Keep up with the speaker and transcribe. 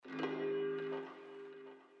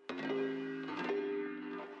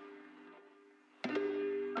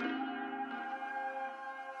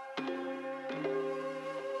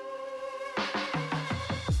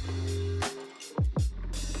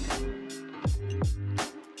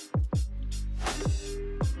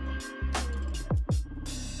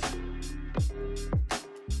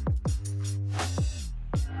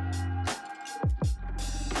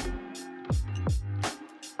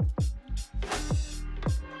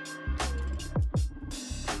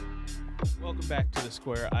back to the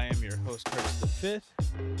square. I am your host, Curtis the Fifth.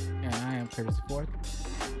 And I am Curtis the Fourth.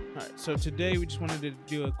 All right, so today we just wanted to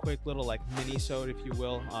do a quick little mini-sode, if you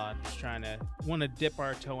will. Just want to dip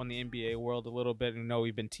our toe in the NBA world a little bit. And know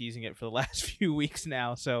we've been teasing it for the last few weeks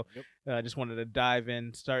now, so just wanted to dive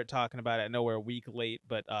in, start talking about it. I know we're a week late,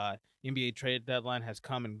 but NBA trade deadline has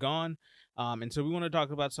come and gone. And so we want to talk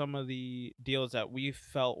about some of the deals that we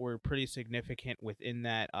felt were pretty significant within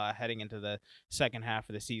that heading into the second half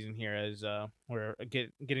of the season here as we're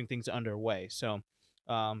getting things underway. So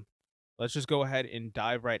let's just go ahead and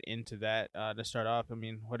dive right into that to start off. I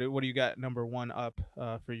mean, what do you got number one up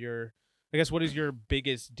for your? I guess what is your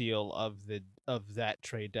biggest deal of that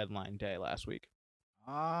trade deadline day last week?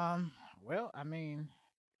 Well, I mean,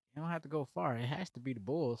 you don't have to go far. It has to be the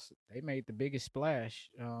Bulls. They made the biggest splash.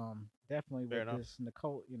 Definitely Fair with enough. this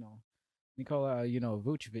Nikola,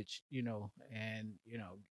 Vucevic, and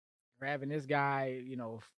grabbing this guy,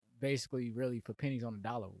 basically really for pennies on the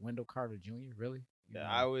dollar. Wendell Carter Jr. Really.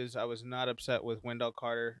 Yeah, I was not upset with Wendell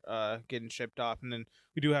Carter getting shipped off, and then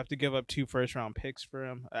we do have to give up 2 first-round picks for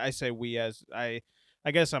him. I say we as I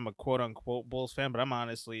guess I'm a quote-unquote Bulls fan, but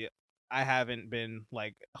I haven't been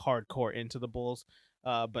like hardcore into the Bulls,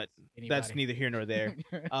 but that's neither here nor there.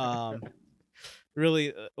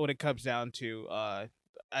 Really, when it comes down to,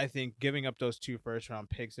 I think giving up those 2 first-round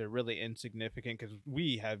picks are really insignificant because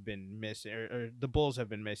we have been missing, or the Bulls have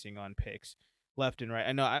been missing on picks left and right.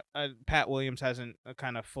 I know Pat Williams hasn't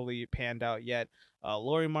kind of fully panned out yet.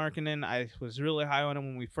 Lauri Markkanen, I was really high on him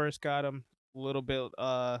when we first got him. A little bit,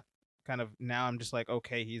 kind of now I'm just like,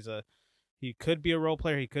 okay, he could be a role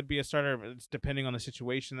player, he could be a starter. It's depending on the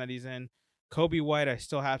situation that he's in. Kobe White, I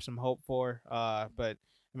still have some hope for, but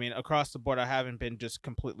I mean, across the board, I haven't been just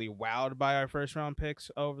completely wowed by our first round picks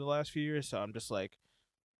over the last few years. So I'm just like,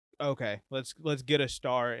 okay, let's get a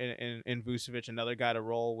star in Vucevic, another guy to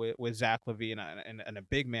roll with Zach LaVine and a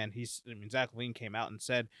big man. Zach LaVine came out and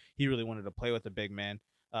said he really wanted to play with a big man,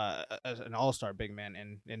 as an all-star big man,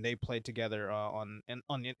 and they played together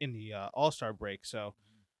in the all-star break. So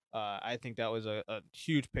I think that was a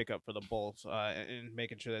huge pickup for the Bulls, in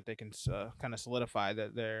making sure that they can kind of solidify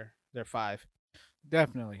that they're 5.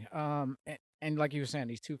 Definitely. And like you were saying,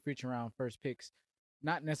 these 2 future round first picks,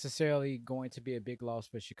 not necessarily going to be a big loss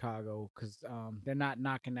for Chicago because they're not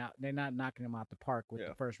knocking them out the park with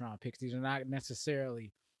the first round picks. These are not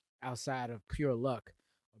necessarily outside of pure luck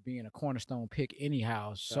of being a cornerstone pick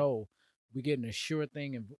anyhow. So we're getting a sure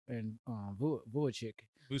thing in Vucevic.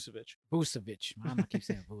 Why am I keep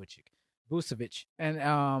saying Vucevic? And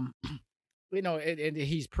and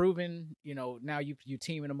he's proven, now you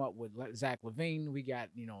teaming him up with Zach LaVine. We got,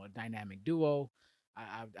 a dynamic duo.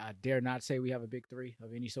 I dare not say we have a big 3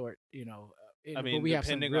 of any sort, I mean, but we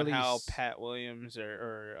depending have some on how Pat Williams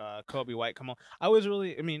or Kobe White come on,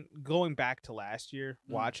 going back to last year,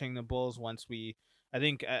 watching the Bulls I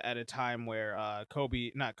think at a time where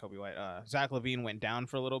Zach LaVine went down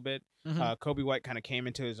for a little bit. Kobe White kind of came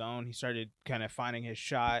into his own. He started kind of finding his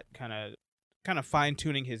shot, kind of fine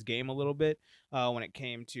tuning his game a little bit when it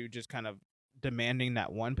came to just kind of demanding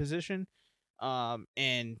that one position.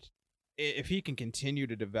 And if he can continue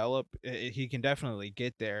to develop, he can definitely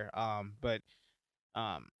get there. But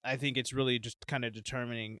I think it's really just kind of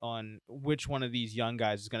determining on which one of these young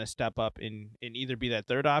guys is going to step up and either be that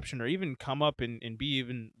third option or even come up and be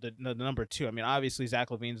even the number 2. I mean, obviously Zach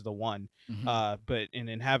LaVine's the one, but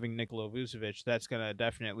in having Nikola Vucevic, that's going to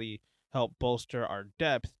definitely help bolster our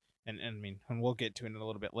depth. And we'll get to it a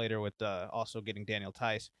little bit later with also getting Daniel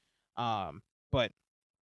Tice. But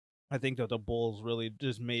I think that the Bulls really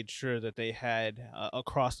just made sure that they had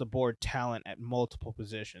across the board talent at multiple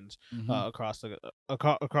positions across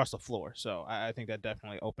the floor. So I think that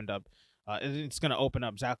definitely opened up. It's going to open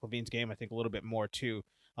up Zach LaVine's game, I think, a little bit more too.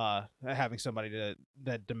 Having somebody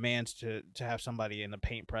that demands to have somebody in the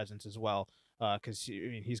paint presence as well. Because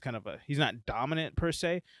he's kind of he's not dominant per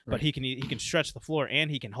se, but he can stretch the floor and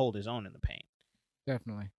he can hold his own in the paint.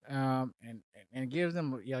 Definitely. And gives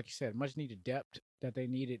them, like you said, much needed depth that they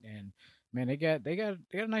needed. And man, they got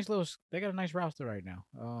a nice roster right now.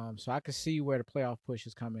 So I could see where the playoff push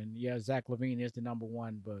is coming. Yeah, Zach LaVine is the number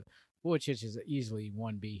 1, but Vucevic is easily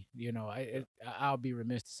 1B. I'll be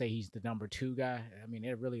remiss to say he's the number 2 guy. I mean,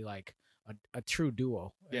 they're really like a true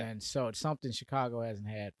duo. Yeah. And so it's something Chicago hasn't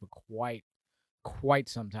had for quite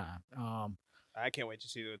some time. I can't wait to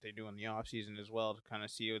see what they do in the offseason as well, to kind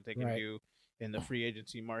of see what they can do in the free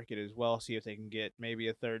agency market as well, see if they can get maybe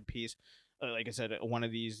a third piece. Like I said, one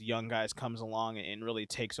of these young guys comes along and really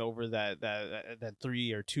takes over that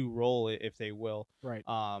 3 or 2 role, if they will. Right.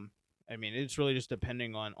 I mean, it's really just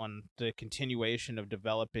depending on the continuation of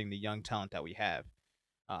developing the young talent that we have.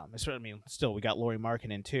 I mean, still we got Laurie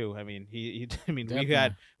Markkinen too. I mean, he I mean,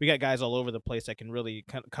 Definitely. we got guys all over the place that can really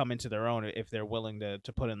come into their own if they're willing to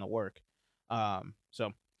put in the work.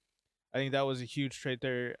 So I think that was a huge trade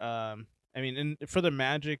there. I mean, and for the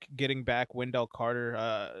Magic, getting back Wendell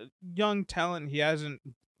Carter, young talent, he hasn't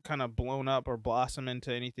kind of blown up or blossomed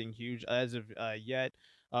into anything huge as of yet.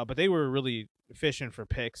 But they were really fishing for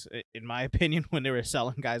picks, in my opinion, when they were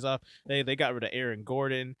selling guys off. They got rid of Aaron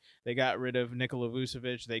Gordon, they got rid of Nikola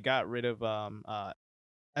Vucevic, they got rid of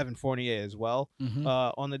Evan Fournier as well Hmm.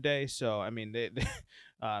 on the day. So I mean,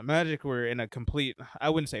 Magic were in a complete, I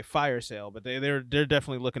wouldn't say fire sale, but they're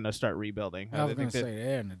definitely looking to start rebuilding. I was I gonna think that say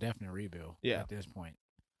they're in a definite rebuild yeah, at this point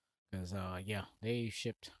because yeah, they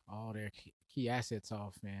shipped all their key assets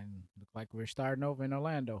off and look like we're starting over in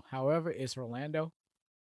Orlando. However, it's Orlando.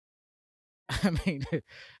 I mean,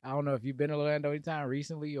 I don't know if you've been to Orlando anytime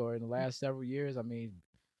recently or in the last several years. I mean,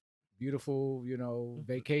 beautiful,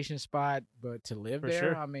 vacation spot, but to live for there,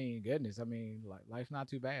 sure, I mean, goodness, I mean, like life's not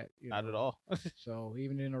too bad, not at all. So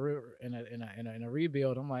even in a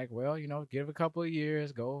rebuild, I'm like, well, give a couple of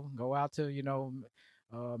years, go out to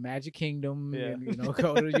Magic Kingdom, Yeah, and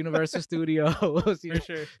go to the Universal Studios. for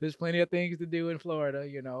sure. There's plenty of things to do in Florida,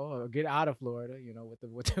 or get out of Florida,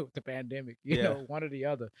 with the pandemic, Yeah, one or the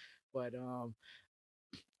other. But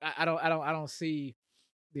I don't see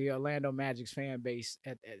the Orlando Magic's fan base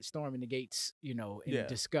at storming the gates, in yeah,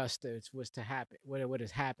 disgust as what's to happen, what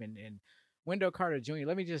has happened. And Wendell Carter Jr.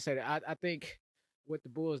 Let me just say that I think what the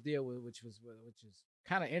Bulls deal with, which is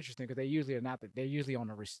kind of interesting because they usually are not. They're usually on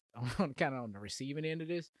the on kind of on the receiving end of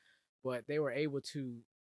this, but they were able to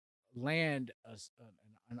land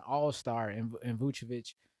an all star in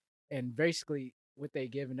Vucevic, and basically what they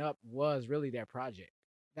given up was really their project.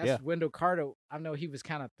 yeah, That's Wendell Carter. I know he was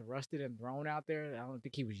kind of thrusted and thrown out there. I don't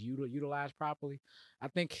think he was utilized properly. I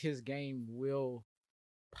think his game will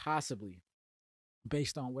possibly,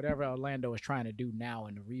 based on whatever Orlando is trying to do now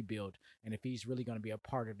in the rebuild, and if he's really going to be a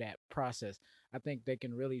part of that process, I think they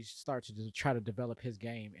can really start to try to develop his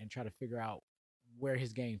game and try to figure out where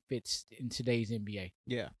his game fits in today's NBA.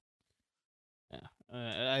 yeah, yeah.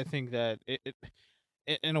 I think that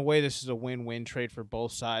in a way, this is a win-win trade for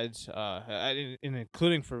both sides.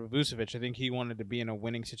 Including for Vucevic, I think he wanted to be in a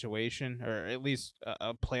winning situation, or at least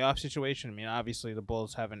a playoff situation. I mean, obviously the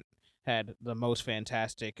Bulls haven't had the most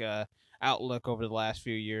fantastic outlook over the last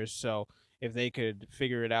few years, so if they could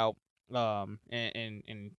figure it out,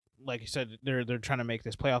 and like you said, they're trying to make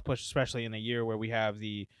this playoff push, especially in a year where we have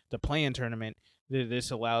the play-in tournament.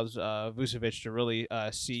 This allows Vucevic to really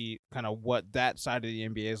see kind of what that side of the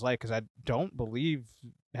NBA is like, because I don't believe,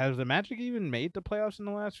 has the Magic even made the playoffs in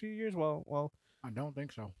the last few years. Well, I don't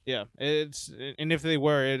think so. yeah, it's, and if they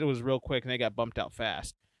were, it was real quick and they got bumped out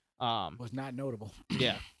fast. Was not notable.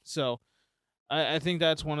 Yeah, so I think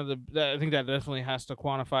that's one of I think that definitely has to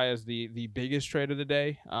quantify as the biggest trade of the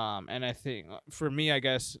day. And I think for me, I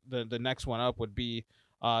guess the next one up would be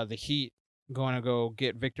the Heat going to go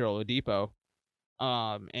get Victor Oladipo,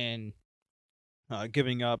 and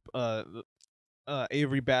giving up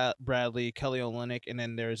Avery Bradley, Kelly Olynyk, and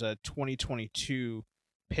then there's a 2022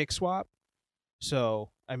 pick swap.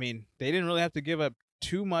 So I mean, they didn't really have to give up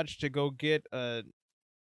too much to go get a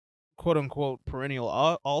quote unquote perennial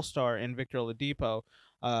all star in Victor Oladipo.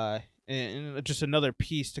 And just another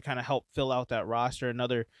piece to kind of help fill out that roster.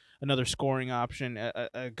 Another scoring option,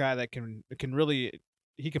 a guy that can really,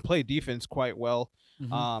 he can play defense quite well.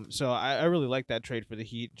 Hmm. So I really like that trade for the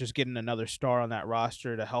Heat, just getting another star on that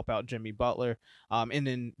roster to help out Jimmy Butler. And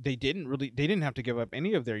then they didn't have to give up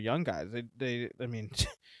any of their young guys. I mean,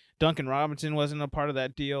 Duncan Robinson wasn't a part of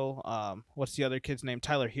that deal. What's the other kid's name?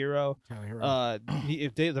 Tyler Hero. Tyler Hero.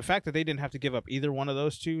 The fact that they didn't have to give up either one of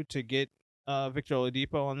those two to get Victor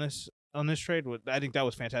Oladipo on this trade, I think that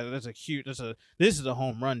was fantastic. This is a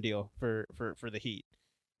home run deal for the Heat.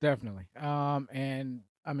 Definitely. And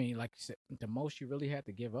I mean, like you said, the most you really had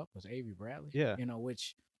to give up was Avery Bradley. Yeah,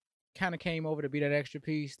 Which kind of came over to be that extra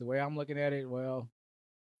piece. The way I'm looking at it, well,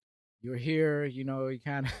 you're here. You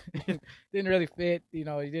kind of didn't really fit. You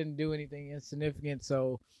didn't do anything insignificant.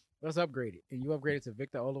 So let's upgrade it. And you upgraded to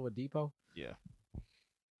Victor Oladipo. yeah,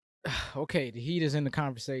 Okay, the Heat is in the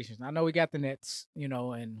conversation. I know we got the Nets.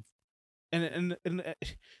 And and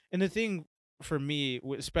the thing for me,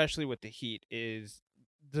 especially with the Heat, is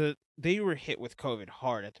they were hit with COVID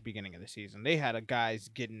hard at the beginning of the season. They had a guys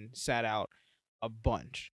getting sat out a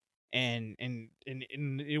bunch, and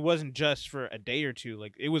it wasn't just for a day or two.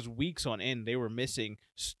 Like, it was weeks on end. They were missing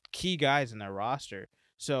key guys in their roster.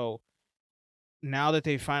 So now that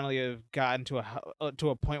they finally have gotten to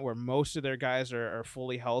a point where most of their guys are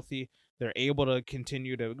fully healthy, They're able to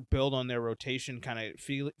continue to build on their rotation, kind of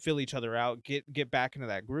feel each other out, get back into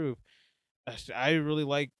that groove. I really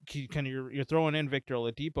like kind of you're throwing in Victor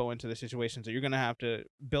Oladipo into the situation, so you're gonna have to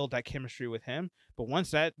build that chemistry with him. But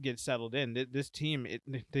once that gets settled in, this team,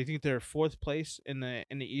 they think they're fourth place in the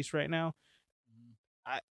East right now.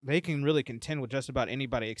 They can really contend with just about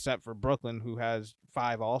anybody except for Brooklyn, who has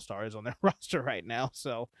 5 All Stars on their roster right now.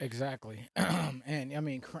 So Exactly. And I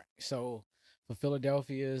mean, so for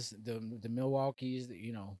Philadelphia's, the Milwaukee's,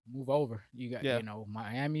 move over. You got, yeah,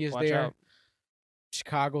 Miami is watch there. out.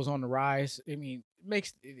 Chicago's on the rise. I mean, it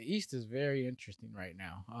makes the East is very interesting right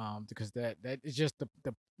now. Because that is just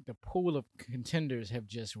the pool of contenders have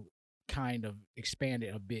just kind of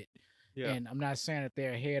expanded a bit. Yeah, And I'm not saying that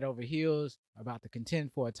they're head over heels about to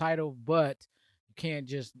contend for a title, but you can't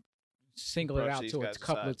just single it brush out these to a guys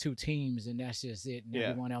couple aside. of 2 teams and that's just it, and Yeah,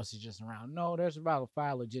 everyone else is just around. No, there's about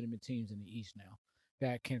 5 legitimate teams in the East now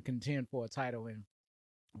that can contend for a title, and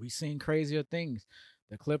we've seen crazier things.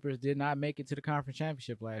 The Clippers did not make it to the conference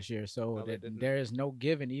championship last year, so no, they didn't. there is no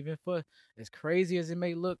giving, even for as crazy as it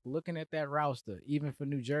may look, looking at that roster, even for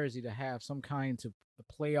New Jersey to have some kind of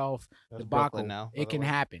playoff That's Brooklyn debacle. now. It can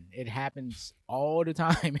happen. It happens all the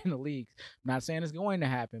time in the league. I'm not saying it's going to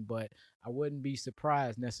happen, but I wouldn't be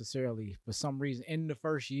surprised necessarily for some reason in the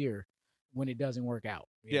first year when it doesn't work out.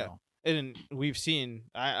 You Yeah, know? and we've seen.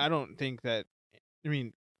 I don't think that. I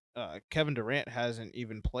mean, Kevin Durant hasn't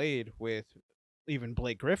even played with even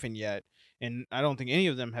Blake Griffin yet, and I don't think any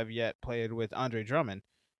of them have yet played with Andre Drummond.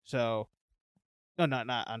 So, no, not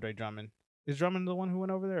Andre Drummond. Is Drummond the one who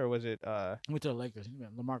went over there, or was it Went to the Lakers.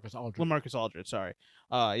 LaMarcus Aldridge. LaMarcus Aldridge? Sorry.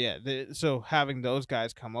 Yeah. So having those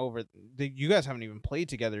guys come over, you guys haven't even played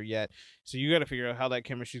together yet, so you got to figure out how that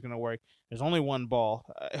chemistry is going to work. There's only one ball.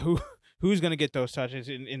 Who's going to get those touches,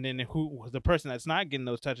 and then who the person that's not getting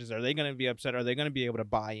those touches, are they going to be upset? Are they going to be able to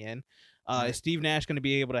buy in? Right. Is Steve Nash going to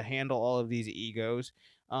be able to handle all of these egos?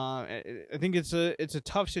 I think it's a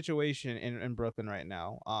tough situation in Brooklyn right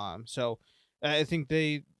now. So I think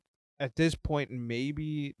they at this point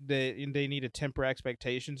maybe they need to temper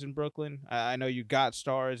expectations in Brooklyn. I know you got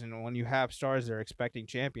stars, and when you have stars, they're expecting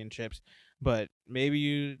championships. But maybe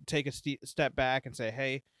you take a step back and say,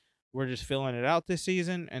 hey, we're just filling it out this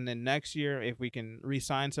season, and then next year, if we can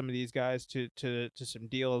re-sign some of these guys to some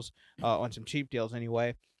deals, on some cheap deals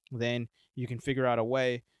anyway, then you can figure out a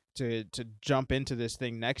way to jump into this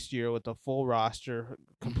thing next year with a full roster,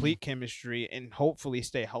 complete chemistry, and hopefully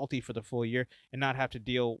stay healthy for the full year and not have to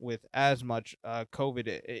deal with as much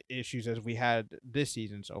COVID issues as we had this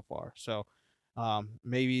season so far. So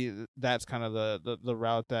maybe that's kind of the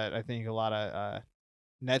route that I think a lot of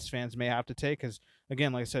Nets fans may have to take, because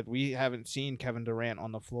again, like I said, we haven't seen Kevin Durant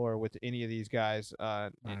on the floor with any of these guys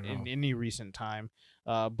in any recent time.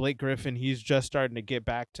 Blake Griffin, he's just starting to get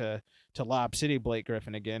back to Lob City Blake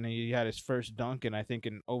Griffin again. He had his first dunk in, I think,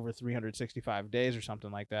 in over 365 days or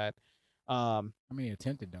something like that. I mean,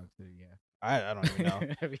 attempted dunks, yeah. I don't even know.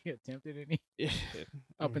 Have you attempted any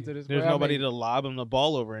up into this? There's nobody to lob him the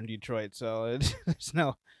ball over in Detroit, so there's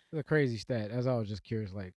no. It's a crazy stat. As I was just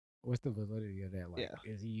curious, like, what's the validity of that? Like,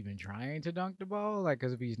 is he even trying to dunk the ball? Like,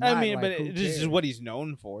 because if he's not, I mean, like, but this is what he's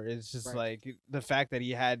known for. It's just Right. like the fact that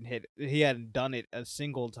he hadn't done it a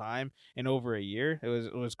single time in over a year.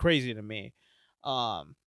 It was crazy to me.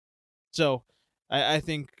 So I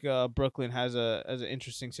think Brooklyn has an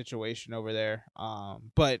interesting situation over there.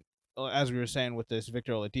 But as we were saying with this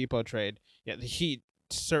Victor Oladipo trade, yeah, the Heat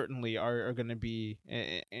certainly are going to be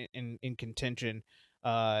in contention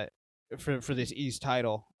for this East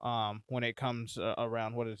title when it comes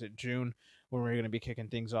around, what is it, June, when we're going to be kicking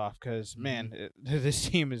things off, because man, this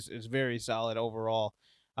team is very solid overall.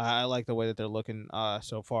 I like the way that they're looking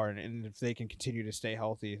so far, and if they can continue to stay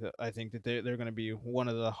healthy, I think that they're going to be one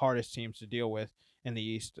of the hardest teams to deal with in the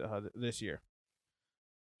East this year.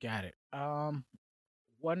 Got it.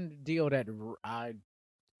 One deal that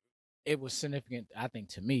it was significant, I think,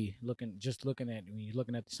 to me, looking at when you're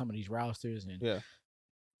looking at some of these rosters, and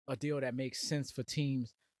a deal that makes sense for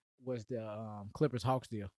teams was the Clippers Hawks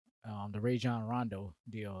deal, the Rajon Rondo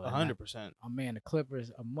deal. 100%. Man, the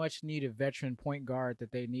Clippers, a much needed veteran point guard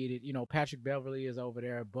that they needed. You know, Patrick Beverly is over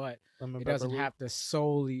there, but it doesn't have to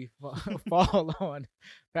solely fall on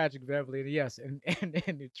Patrick Beverly. Yes, and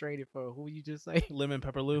they traded for who you just say? Lemon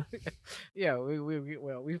Pepper Lou. Yeah, we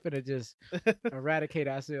finna just eradicate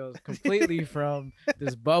ourselves completely from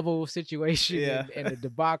this bubble situation and the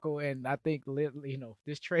debacle. And I think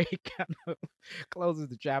this trade kind of closes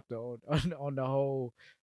the chapter on the whole.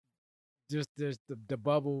 Just there's the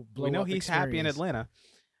bubble blow. We know up he's experience. happy in Atlanta.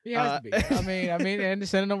 He has Uh, to be. And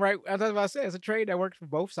sending them right. That's what I said. It's a trade that works for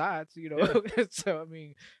both sides. yeah. So I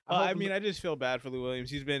Well, hope. I mean, I just feel bad for Lou Williams.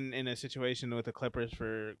 He's been in a situation with the Clippers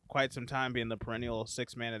for quite some time, being the perennial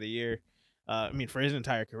sixth man of the year. I mean, for his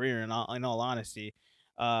entire career, in all honesty,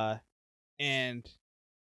 uh, and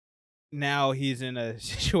now he's in a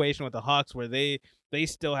situation with the Hawks where they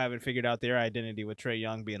still haven't figured out their identity with Trae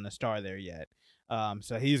Young being the star there yet.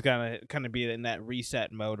 So he's gonna kind of be in that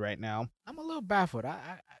reset mode right now. I'm a little baffled.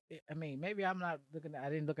 I mean, maybe I'm not looking. I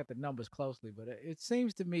didn't look at the numbers closely, but it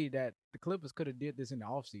seems to me that the Clippers could have did this in the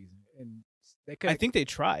offseason, and they could I have. think they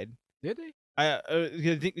tried. Did they? I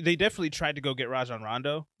think they definitely tried to go get Rajon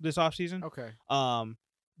Rondo this offseason. Okay.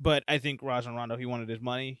 But I think Rajon Rondo, he wanted his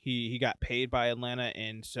money. He got paid by Atlanta,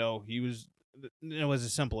 and so he was. It was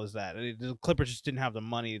as simple as that. The Clippers just didn't have the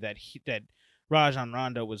money that Rajon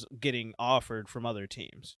Rondo was getting offered from other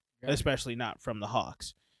teams, Got it. especially not from the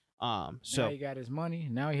Hawks. Now So he got his money.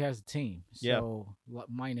 Now he has a team. yeah, So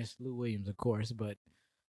minus Lou Williams, of course, but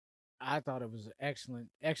I thought it was an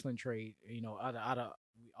excellent trade. Out of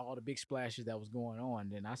all the big splashes that was going on,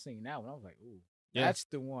 then I seen that one. I was like, ooh, yeah. that's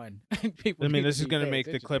the one. People I mean, need this to is be going to paying make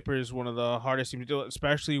the attention to. Clippers one of the hardest teams to do,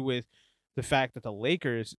 especially with the fact that the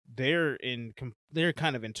Lakers they're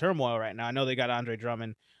kind of in turmoil right now. I know they got Andre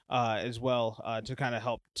Drummond as well to kind of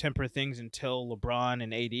help temper things until LeBron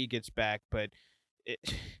and AD gets back, but it,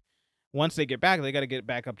 once they get back, they got to get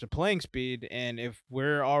back up to playing speed. And if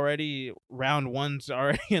we're already round one's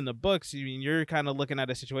already in the books, I mean, you're kind of looking at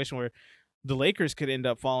a situation where the Lakers could end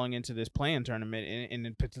up falling into this play-in tournament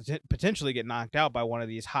and potentially get knocked out by one of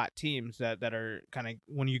these hot teams that are kind of,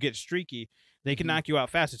 when you get streaky, they can knock you out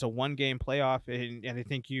fast. It's a one-game playoff, and I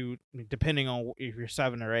think depending on if you're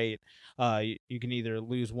 7 or 8, you can either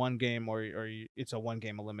lose one game or it's a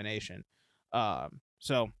one-game elimination.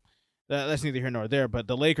 So that's neither here nor there. But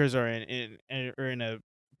the Lakers are in a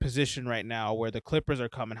position right now where the Clippers are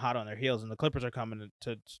coming hot on their heels, and the Clippers are coming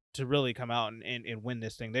to really come out and win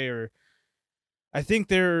this thing. I think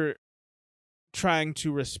they're trying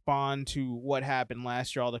to respond to what happened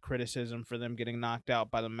last year, all the criticism for them getting knocked out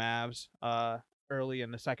by the Mavs early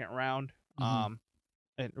in the second round. Mhm.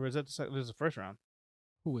 And or was that this was the first round?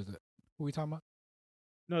 Who is it? Who we talking about?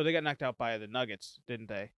 No, they got knocked out by the Nuggets, didn't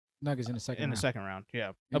they? Nuggets in the second In the round. second round,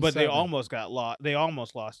 yeah. In But they 7. almost got lost. They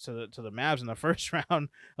almost lost to the Mavs in the first round.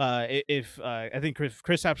 If I think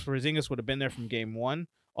Kristaps Porzingis would have been there from game 1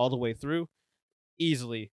 all the way through,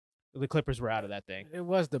 easily, the Clippers were out of that thing. It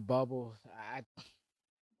was the bubble. I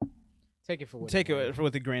take it for what Take it was. it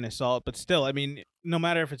with a grain of salt, but still, I mean, no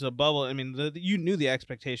matter if it's a bubble, I mean, you knew the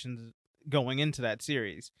expectations going into that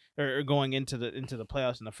series or going into the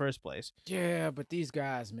playoffs in the first place. Yeah, but these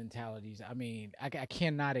guys' mentalities. I mean, I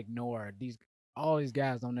cannot ignore these. All these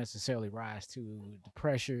guys don't necessarily rise to the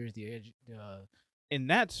pressures, the edge, And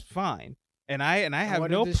that's fine. And I have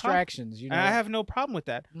what no are distractions. I have no problem with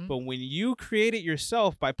that. Mhm. But when you create it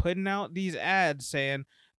yourself by putting out these ads saying,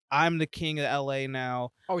 "I'm the king of LA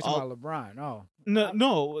now," Oh, we're talking about LeBron. Oh,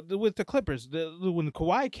 no, with the Clippers, when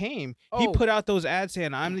Kawhi came, he Oh. put out those ads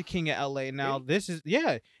saying, "I'm the king of LA now." This is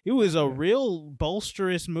it was a real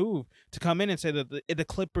bolsterous move to come in and say that the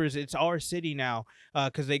Clippers, it's our city now,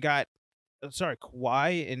 because they got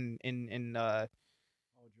Kawhi and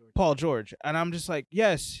Paul George. And I'm just like,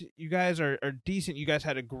 yes, you guys are decent. You guys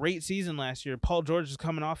had a great season last year. Paul George is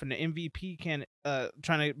coming off an MVP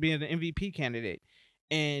trying to be an MVP candidate.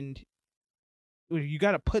 And you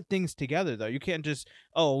got to put things together though. You can't just,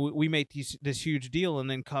 we make this huge deal and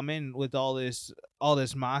then come in with all this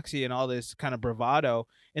moxie and all this kind of bravado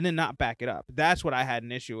and then not back it up. That's what I had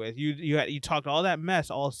an issue with. You talked all that mess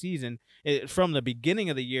all season. From the beginning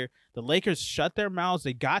of the year, the Lakers shut their mouths.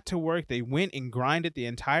 They got to work. They went and grinded the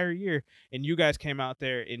entire year, and you guys came out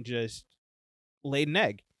there and just laid an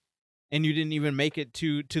egg. And you didn't even make it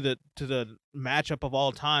to the matchup of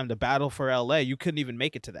all time, the battle for LA. You couldn't even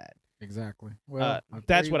make it to that. Exactly. Well,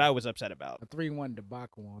 that's what I was upset about. A 3-1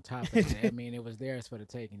 debacle on top of it. I mean, it was theirs for the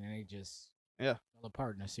taking, and they just fell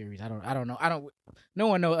apart in the series. I don't know. No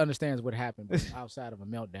one understands what happened outside of a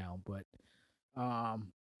meltdown, but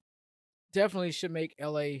definitely should make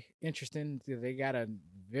LA interesting. They got a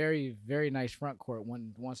very, very nice front court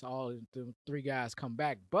once all the 3 guys come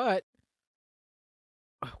back. But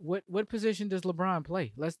what position does LeBron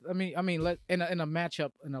play? Let in a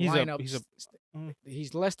matchup in a lineup.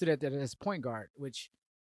 He's listed as point guard, which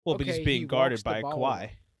but he's being guarded by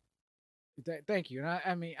Kawhi. Thank you. And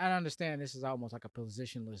I understand this is almost like a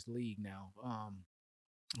positionless league now.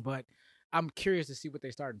 But I'm curious to see what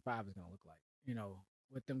their starting 5 is going to look like.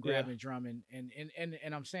 With them grabbing Drummond,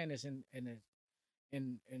 and I'm saying this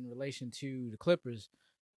in relation to the Clippers.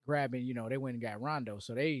 grabbing, they went and got Rondo.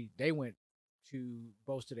 So they went to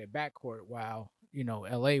bolster their backcourt while,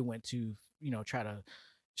 LA went to, try to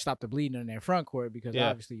stop the bleeding in their front court because Yeah.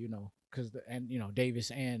 obviously, because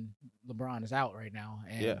Davis and LeBron is out right now.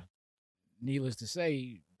 And Yeah. needless to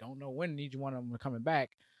say, don't know when each one of them are coming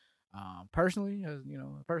back. Personally, as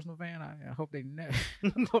a personal fan, I hope they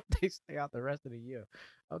hope they stay out the rest of the year.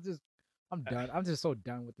 I'm done. I'm just so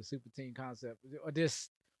done with the super team concept or this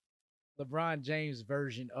LeBron James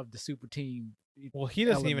version of the super team. Well, he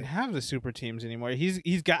doesn't even have the super teams anymore.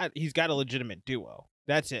 He's got a legitimate duo.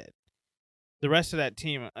 That's it. The rest of that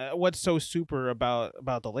team, what's so super about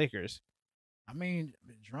the Lakers? I mean,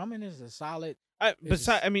 Drummond is a solid.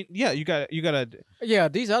 I mean, yeah, you got to. Yeah,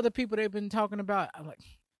 these other people they've been talking about, like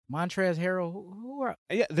Montrezl Harrell, who are?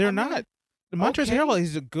 Yeah, they're not. Montrezl Harrell,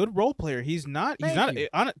 he's a good role player. He's not.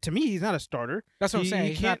 To me, he's not a starter. That's what I'm saying.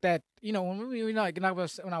 He's not that. When we when I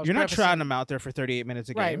was you're not trotting him out there for 38 minutes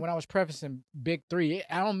a game. Right. When I was prefacing Big Three,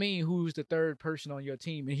 I don't mean who's the third person on your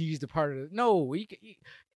team and he's the part of the. No,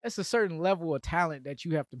 it's a certain level of talent that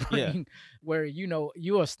you have to bring, where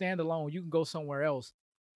you're a standalone. You can go somewhere else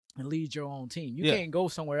and lead your own team. You can't go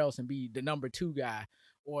somewhere else and be the number 2 guy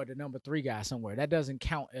or the number 3 guy somewhere. That doesn't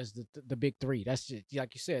count as the Big Three. That's just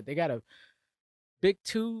like you said. They got a Big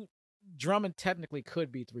 2. Drummond technically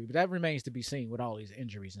could be 3, but that remains to be seen with all these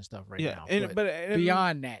injuries and stuff now. But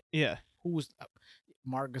beyond that, who's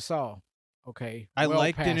Marc Gasol? Okay, I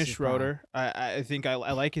like Dennis Schroeder. I think I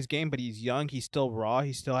like his game, but he's young. He's still raw.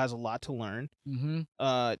 He still has a lot to learn. Mm-hmm.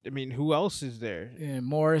 I mean, who else is there?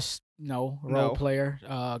 Morris, role player.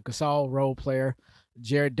 Gasol, role player.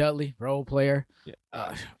 Jared Dudley, role player.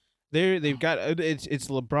 Yeah. They've got it's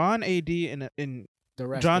LeBron, AD, and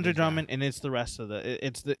DeAndre Drummond, and it's the rest of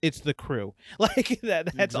it's the crew. Like that's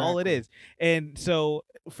exactly all it is. And so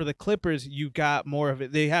for the Clippers, you got more of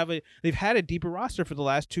it. They've had a deeper roster for the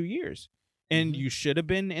last 2 years. And you should have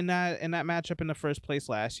been in that matchup in the first place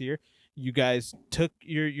last year. You guys took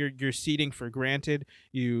your seeding for granted.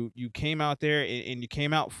 You came out there and you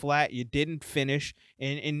came out flat. You didn't finish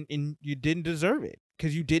and you didn't deserve it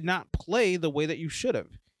because you did not play the way that you should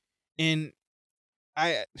have. And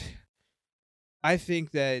I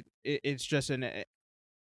think that it's just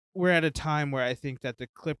we're at a time where I think that the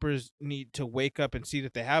Clippers need to wake up and see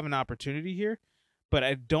that they have an opportunity here. But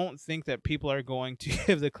I don't think that people are going to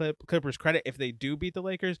give the Clippers credit if they do beat the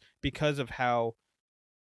Lakers because of how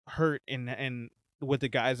hurt and with the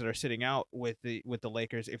guys that are sitting out with the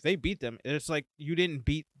Lakers. If they beat them, it's like you didn't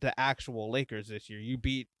beat the actual Lakers this year. You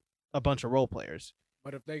beat a bunch of role players.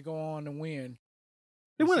 But if they go on to win,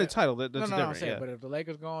 they win the title. That's no, different. I'm saying, but if the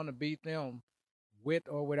Lakers go on to beat them with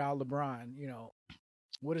or without LeBron,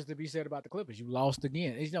 what is to be said about the Clippers? You lost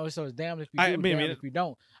again. So it's damn if you do, damn if you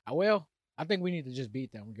don't. I think we need to just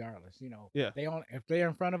beat them regardless. If they're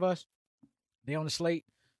in front of us, they on the slate.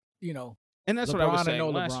 And that's LeBron what I was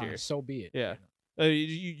saying last LeBron, year. So be it. Yeah,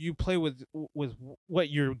 you play with what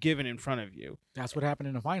you're given in front of you. That's what happened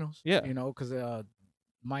in the finals. Yeah, because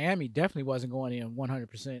Miami definitely wasn't going in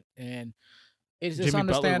 100%, and it's Jimmy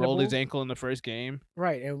understandable. Butler rolled his ankle in the first game.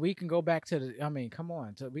 Right, and we can go back to come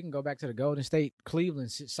on, we can go back to the Golden State Cleveland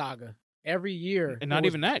saga. Every year, and not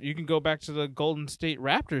even that. You can go back to the Golden State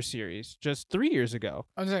Raptors series just 3 years ago.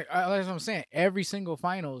 That's what I'm saying. Every single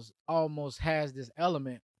finals almost has this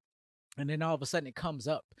element, and then all of a sudden it comes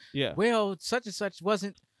up. Yeah. Well, such and such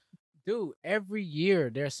wasn't. Dude, every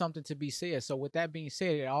year there's something to be said. So with that being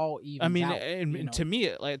said, it all evens out. And to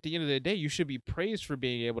me, like at the end of the day, you should be praised for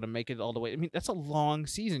being able to make it all the way. I mean, that's a long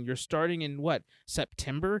season. You're starting in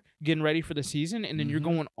September, getting ready for the season, and then you're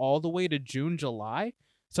going all the way to June, July.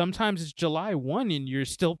 Sometimes it's July 1 and you're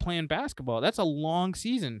still playing basketball. That's a long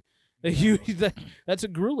season. That's a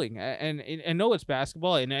grueling. And I know it's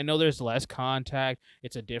basketball, and I know there's less contact.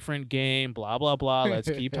 It's a different game, blah, blah, blah. Let's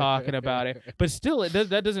keep talking about it. But still,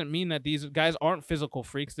 that doesn't mean that these guys aren't physical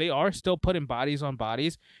freaks. They are still putting bodies on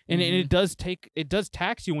bodies, and it does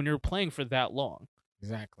tax you when you're playing for that long.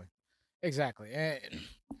 Exactly.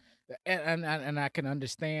 And I can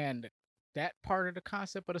understand that part of the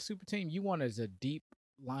concept of the super team. You want as a deep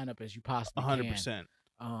lineup as you possibly 100%.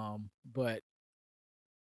 But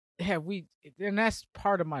have we? And that's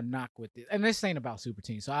part of my knock with it. And this ain't about super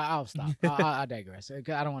teams, so I'll stop. I digress. I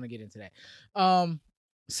don't want to get into that.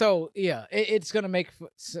 So yeah, it's gonna make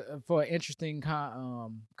for an interesting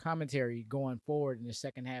commentary going forward in the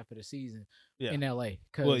second half of the season in LA.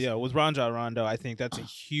 With Rondo, I think that's a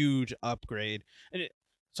huge upgrade. And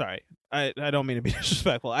sorry, I don't mean to be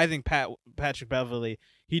disrespectful. I think Patrick Beverley,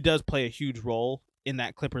 he does play a huge role in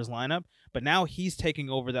that Clippers lineup. But now he's taking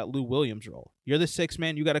over that Lou Williams role. You're the sixth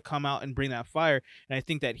man. You got to come out and bring that fire. And I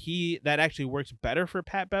think that that actually works better for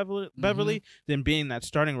Pat Beverly than being that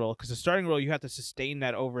starting role, because the starting role, you have to sustain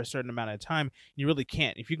that over a certain amount of time. You really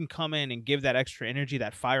can't. If you can come in and give that extra energy,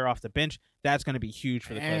 that fire off the bench, that's going to be huge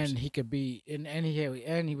for the Clips. And he could be,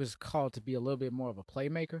 and he was called to be a little bit more of a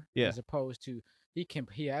playmaker, as opposed to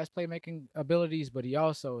he has playmaking abilities, but he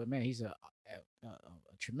also, man, he's a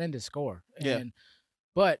tremendous scorer.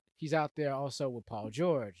 But he's out there also with Paul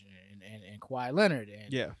George and Kawhi Leonard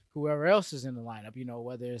and whoever else is in the lineup. You know,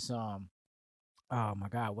 whether it's oh my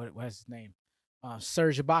God, what's his name,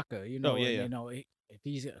 Serge Ibaka. You know, you know, if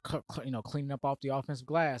he's cleaning up off the offensive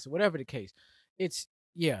glass or whatever the case, it's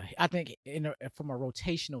I think from a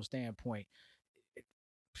rotational standpoint,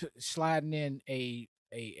 sliding in a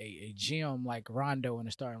gem like Rondo in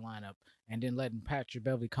the starting lineup, and then letting Patrick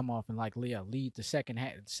Beverly come off and lead the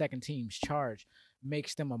second team's charge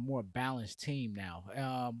makes them a more balanced team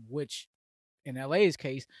now. Which in LA's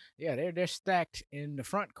case, they're stacked in the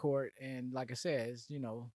front court, and like I said, it's,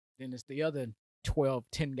 then it's the other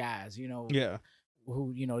 10 guys,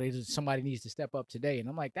 who somebody needs to step up today, and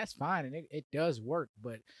I'm like, that's fine, and it does work,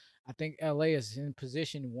 but I think LA is in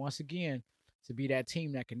position once again to be that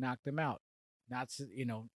team that can knock them out.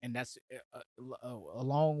 And that's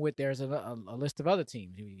along with, there's a list of other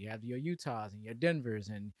teams. You have your Utahs and your Denvers,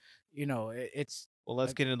 and it's. Well,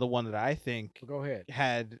 let's get into the one that I think go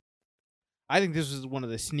ahead. I think this was one of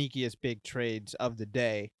the sneakiest big trades of the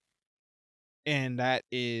day, and that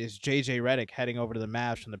is JJ Redick heading over to the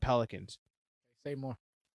Mavs from the Pelicans. Say more.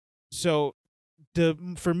 So,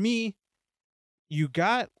 for me, you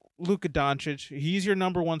got Luka Doncic. He's your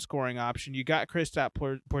number one scoring option. You got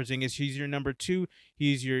Kristaps Porzingis. He's your number two.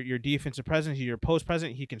 He's your defensive presence. He's your post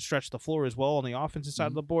presence. He can stretch the floor as well on the offensive side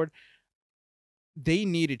of the board. They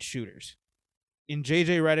needed shooters. And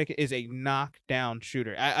JJ Redick is a knockdown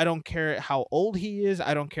shooter. I don't care how old he is.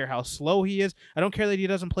 I don't care how slow he is. I don't care that he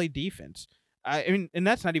doesn't play defense. I mean, and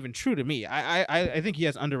that's not even true to me. I think he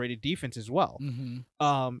has underrated defense as well.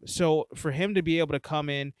 So for him to be able to come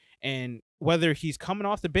in, and whether he's coming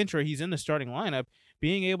off the bench or he's in the starting lineup,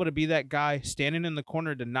 being able to be that guy standing in the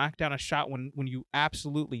corner to knock down a shot when you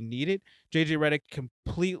absolutely need it, JJ Redick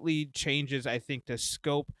completely changes, I think, the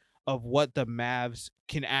scope of what the Mavs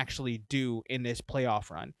can actually do in this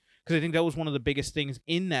playoff run. Because I think that was one of the biggest things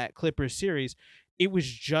in that Clippers series. It was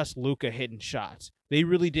just Luka hitting shots. They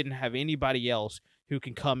really didn't have anybody else who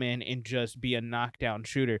can come in and just be a knockdown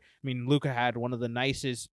shooter. I mean, Luka had one of the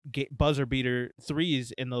nicest buzzer beater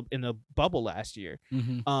threes in the bubble last year.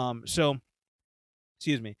 So,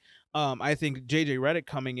 excuse me. I think JJ Redick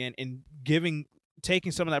coming in and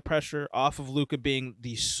taking some of that pressure off of Luka being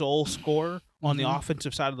the sole scorer on the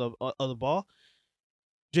offensive side of the ball.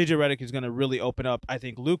 JJ Redick is going to really open up, I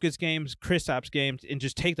think, Luka's games, Kristaps' games, and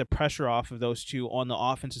just take the pressure off of those two on the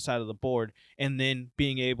offensive side of the board, and then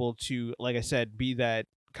being able to, like I said, be that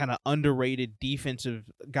kind of underrated defensive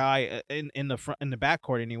guy in the front, in the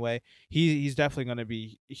backcourt anyway. He's definitely going to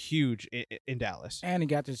be huge in Dallas. And he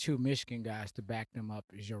got the two Michigan guys to back them up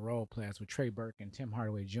as your role players with Trey Burke and Tim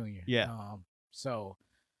Hardaway Jr. So,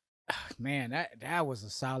 man, that was a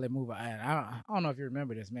solid move. I don't know if you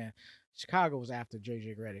remember this, man. Chicago was after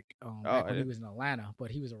JJ Redick back when he was in Atlanta,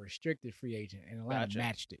 but he was a restricted free agent, and Atlanta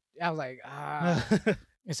matched it. I was like,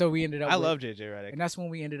 and so we ended up. I love JJ Redick, and that's when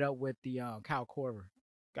we ended up with the Kyle Korver.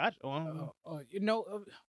 Gotcha. Let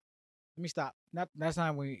me stop. That's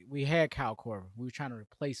not when we had Kyle Korver. We were trying to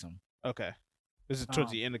replace him. Okay, this is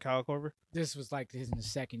towards the end of Kyle Korver. This was like in the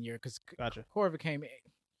second year, because gotcha. Korver came,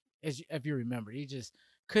 if you remember, he just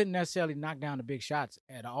couldn't necessarily knock down the big shots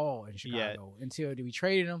at all in Chicago until we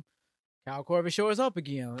traded him. Kyle Korver shows up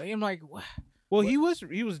again. I'm like, what? Well, he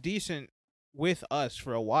was decent with us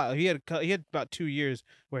for a while. He had about 2 years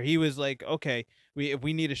where he was like, okay, if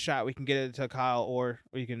we need a shot, we can get it to Kyle, or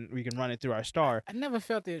we can run it through our star. I never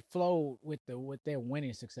felt it flowed with their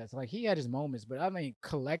winning success. Like, he had his moments, but I mean,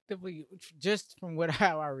 collectively, just from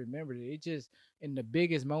how I remembered it just in the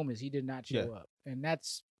biggest moments, he did not show up, and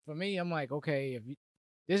that's for me. I'm like, okay,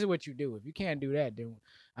 this is what you do. If you can't do that, then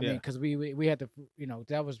I mean, because we had to,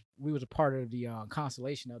 we was a part of the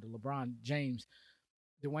constellation of the LeBron James,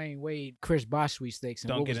 Dwayne Wade, Chris Bosh sweepstakes, and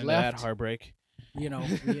don't what get was into left, that heartbreak. We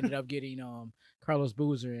ended up getting Carlos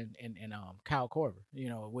Boozer and Kyle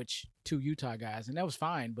Korver, which two Utah guys, and that was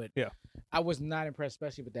fine. But I was not impressed,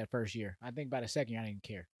 especially with that first year. I think by the second year, I didn't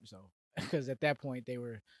care. So. Because at that point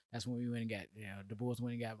that's when we went and got, the Bulls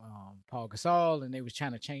went and got Paul Gasol, and they was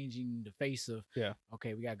trying to changing the face of,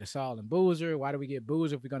 okay, we got Gasol and Boozer. Why do we get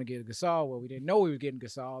Boozer if we're going to get Gasol? Well, we didn't know we were getting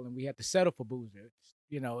Gasol, and we had to settle for Boozer.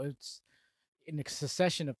 in the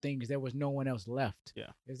succession of things, there was no one else left.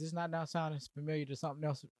 Yeah. Is this not now sounding familiar to something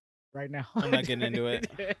else right now? I'm not getting into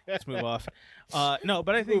it. Let's move off. No,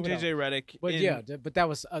 but I think Moving on. JJ Redick. But yeah, but that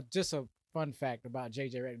was just a fun fact about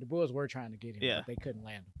JJ Redick. The Bulls were trying to get him, Yeah. but they couldn't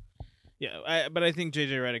land him. Yeah, but I think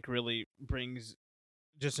JJ Redick really brings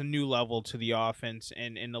just a new level to the offense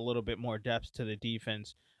and a little bit more depth to the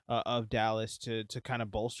defense of Dallas to kind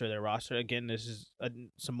of bolster their roster. Again, this is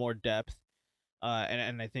some more depth,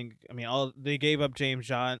 and I think they gave up James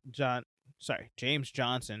Johnson,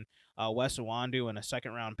 Wes Iwundu, and a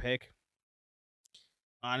second-round pick.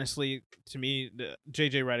 Honestly, to me, the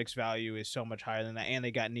JJ Redick's value is so much higher than that, and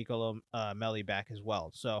they got Nicola Melli back as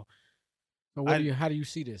well. So how do you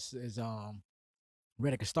see this? Is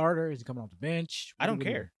Redick a starter? Is he coming off the bench? I don't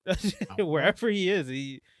care. Wherever he is,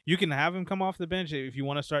 you can have him come off the bench if you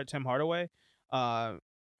want to start Tim Hardaway,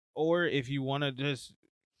 or if you want to just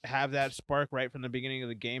have that spark right from the beginning of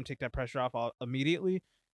the game, take that pressure off immediately.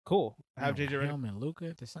 Cool. Have JJ Redick and Luka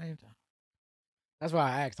at the same time. That's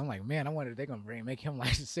why I asked. I'm like, man, I wonder if they're gonna make him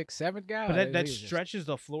like the 6th, 7th guy. But that stretches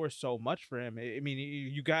the floor so much for him. I mean,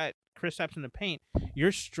 you got Kristaps in the paint.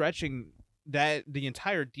 You're stretching the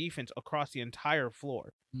entire defense across the entire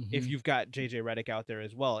floor if you've got JJ Redick out there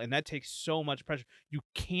as well, and that takes so much pressure. You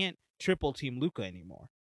can't triple team Luka anymore.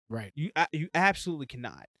 Right. You absolutely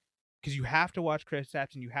cannot, because you have to watch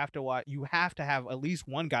Kristaps and you have to have at least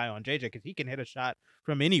one guy on JJ because he can hit a shot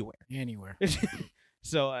from anywhere.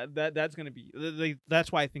 So that's going to be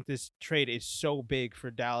that's why I think this trade is so big for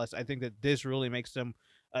Dallas. I think that this really makes them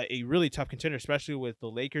a really tough contender, especially with the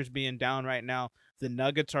Lakers being down right now. The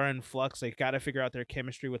Nuggets are in flux. They got to figure out their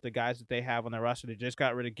chemistry with the guys that they have on their roster. They just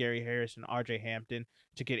got rid of Gary Harris and RJ Hampton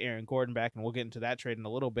to get Aaron Gordon back, and we'll get into that trade in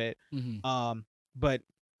a little bit. But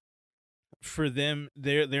for them,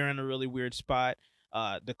 they're in a really weird spot.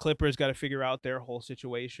 The Clippers got to figure out their whole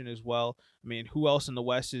situation as well. I mean, who else in the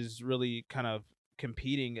West is really kind of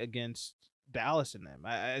competing against Dallas in them?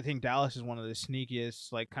 I think Dallas is one of the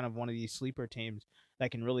sneakiest, like kind of one of these sleeper teams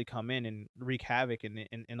that can really come in and wreak havoc in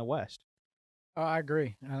the West. Oh, I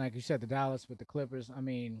agree. And like you said, the Dallas with the Clippers. I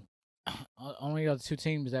mean, only other two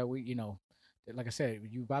teams that we, like I said,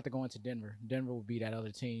 you about to go into Denver. Denver will be that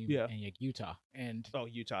other team, and Utah. And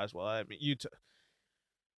Utah as well. I mean, Utah.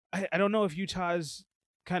 I don't know if Utah's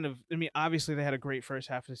kind of. I mean, obviously they had a great first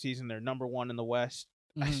half of the season. They're number one in the West.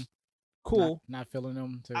 Cool. Not feeling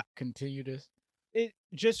them to continue this. It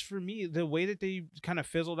just, for me, the way that they kind of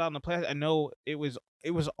fizzled out in the playoffs. I know it was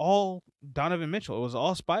all Donovan Mitchell. It was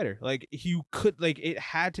all Spider. Like, it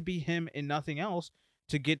had to be him and nothing else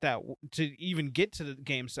to get that, to even get to the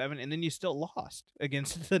game 7, and then you still lost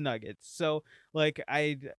against the Nuggets. So like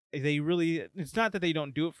they really, it's not that they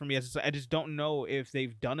don't do it for me. I just don't know if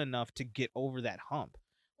they've done enough to get over that hump.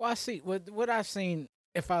 Well, I see what I've seen.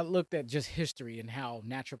 If I looked at just history and how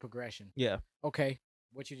natural progression. Yeah. Okay.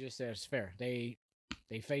 What you just said is fair. They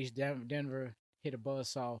faced Denver, hit a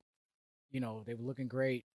buzzsaw. They were looking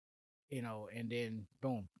great, and then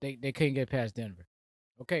boom, they couldn't get past Denver.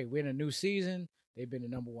 Okay, we're in a new season. They've been the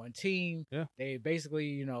number one team. Yeah. They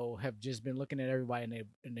basically, have just been looking at everybody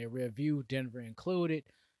in their rear view, Denver included.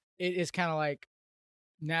 It's kind of like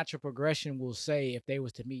natural progression will say if they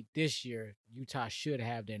was to meet this year, Utah should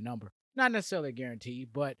have their number. Not necessarily a guarantee,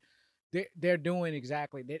 but they're doing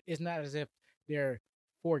exactly. It's not as if they're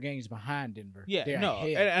 4 games behind Denver. Yeah, they're no,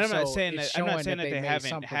 ahead. and I'm So not saying it's that. I'm not showing saying that they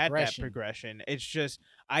haven't had that progression. progression. It's just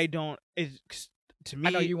I don't. It's to me.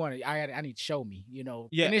 I know you want to. I need to show me.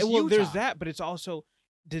 Yeah. And it's well, Utah. there's that, but it's also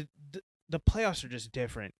the playoffs are just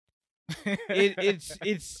different.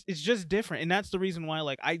 It's just different, and that's the reason why.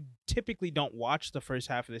 Like, I typically don't watch the first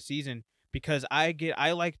half of the season because I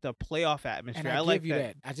like the playoff atmosphere. And I like give you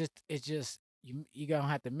that. It's just you gonna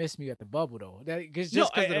have to miss me at the bubble though. Because No,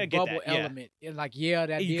 just because I of the get bubble that, yeah. element, and like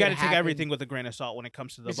that you got to take everything with a grain of salt when it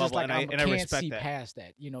comes to the It's bubble, just like and I respect see that. past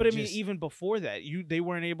that, But I mean, even before that, they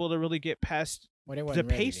weren't able to really get past they the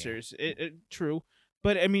wasn't ready Pacers. True,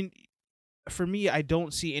 but I mean, for me, I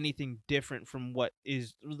don't see anything different from what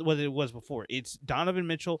it was before. It's Donovan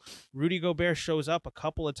Mitchell. Rudy Gobert shows up a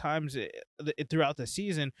couple of times throughout the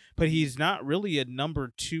season, but he's not really a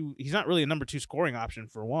number 2. He's not really a number 2 scoring option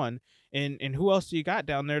for one. And who else do you got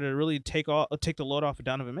down there to really take the load off of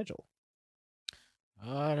Donovan Mitchell?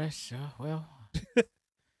 Oh, that's well.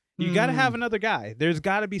 You got to have another guy. There's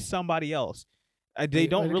got to be somebody else. They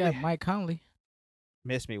don't really got Mike Conley.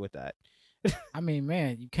 Miss me with that. I mean,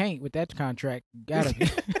 man, you can't with that contract. You gotta be.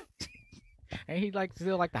 Ain't he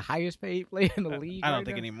still the highest paid player in the league? I don't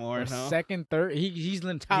think anymore. No. Second, third. He's in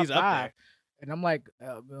the top 5. And I'm like,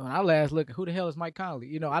 when I last look, who the hell is Mike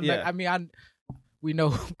Conley? we know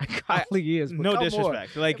who Mike I Conley is. But no come on,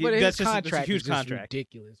 disrespect. Like but his that's a contract is huge just contract.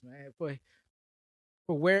 ridiculous, man.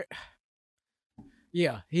 But where?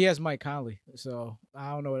 Yeah, he has Mike Conley, so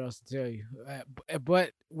I don't know what else to tell you.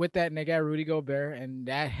 But with that, and they got Rudy Gobert, and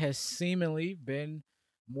that has seemingly been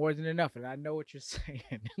more than enough. And I know what you're saying.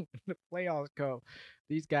 When the playoffs come,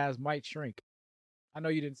 these guys might shrink. I know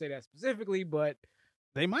you didn't say that specifically, but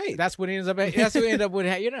They might. that's what ends up. That's what end up with.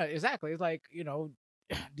 Exactly. It's like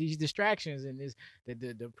these distractions and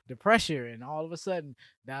the pressure, and all of a sudden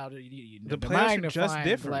now The the players are just magnifying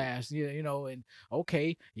different. glass, and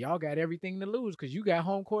okay, y'all got everything to lose because you got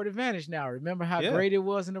home court advantage now. Remember how Yeah. great it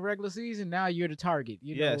was in the regular season? Now you're the target,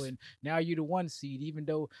 Yes. and now you're the 1 seed, even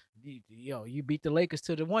though you beat the Lakers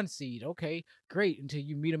to the 1 seed. Okay, great, until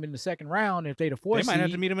you meet them in the second round. If they the 4 They might seed,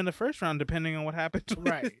 have to meet him in the first round, depending on what happens.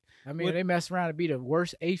 right. I mean, with- they mess around and be the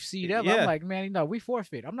worst 8th seed ever. Yeah. I'm like, man, no, we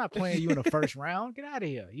forfeit. I'm not playing you in the first round. Get out of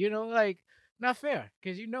here. Like, not fair.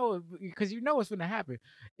 Because you know what's going to happen.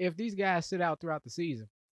 If these guys sit out throughout the season,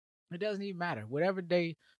 it doesn't even matter. Whatever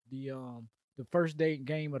day the first day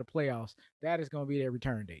game of the playoffs, that is going to be their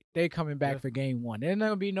return date. They coming back for game 1. There's not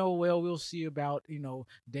going to be no, well, we'll see about,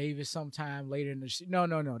 Davis sometime later in the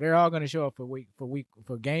no. They're all going to show up for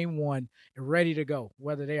game 1 and ready to go,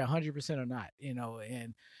 whether they're 100% or not,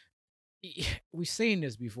 and we've seen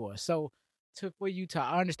this before. So for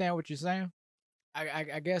Utah, I understand what you're saying.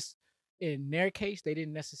 I guess in their case, they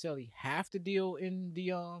didn't necessarily have to deal in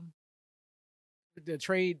the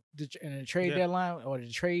trade deadline or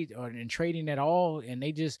in trading at all, and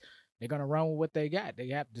they're gonna run with what they got. They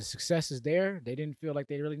have the success is there. They didn't feel like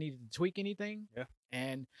they really needed to tweak anything. Yeah.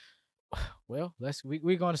 And well,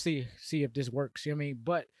 we're gonna see if this works.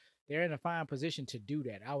 But they're in a fine position to do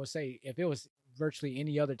that. I would say if it was virtually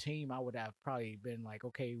any other team, I would have probably been like,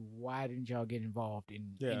 okay, why didn't y'all get involved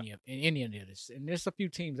in any of this? And there's a few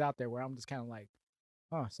teams out there where I'm just kind of like,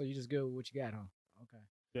 so you just go with what you got, huh? Okay.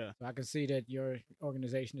 Yeah. So I can see that your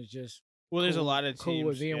organization is just there's a lot of teams cool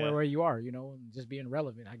with being where you are, and just being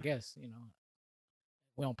relevant. I guess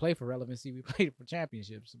we don't play for relevancy; we play for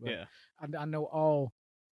championships. But yeah. I know all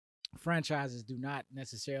franchises do not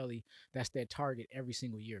necessarily. That's their target every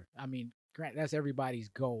single year. I mean, that's everybody's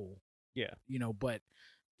goal. Yeah. But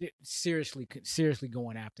seriously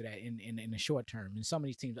going after that in the short term. And some of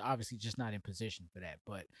these teams are obviously just not in position for that.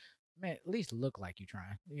 But man, at least look like you're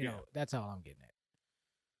trying. That's all I'm getting at.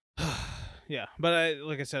 Yeah, but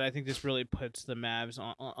like I said, I think this really puts the Mavs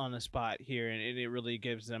on the spot here, and it really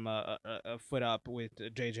gives them a foot up with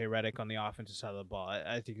JJ Redick on the offensive side of the ball.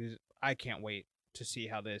 I think I can't wait to see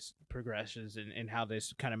how this progresses and how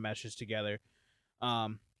this kind of meshes together.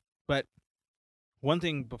 But one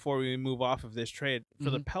thing before we move off of this trade, for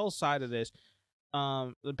the Pels side of this,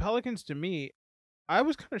 the Pelicans, to me, I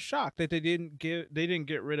was kind of shocked that they didn't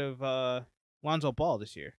get rid of Lonzo Ball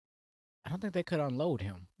this year. I don't think they could unload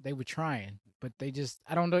him. They were trying, but they just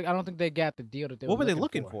I don't think they got the deal that they what were they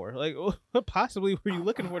looking for? Like, what possibly were you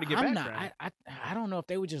looking for to get back? I don't know if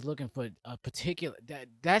they were just looking for a particular.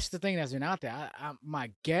 That's the thing that's been out there.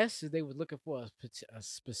 My guess is they were looking for a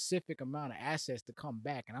specific amount of assets to come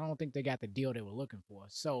back, and I don't think they got the deal they were looking for.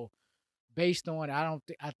 So, based on, I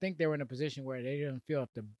think they were in a position where they didn't feel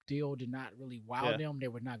if the deal did not really wow them, they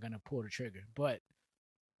were not going to pull the trigger. But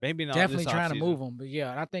maybe not. Definitely trying to move them, but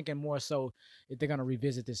yeah, I'm thinking more so if they're gonna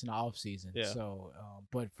revisit this in the off season. Yeah. So,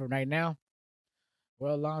 but for right now,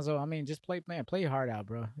 well, Lonzo, I mean, just play your heart out,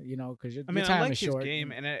 bro. Because your time I like is short. His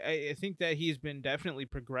game, and I think that he's been definitely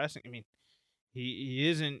progressing. I mean, he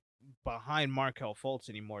isn't behind Markelle Fultz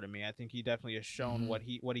anymore to me. I think he definitely has shown what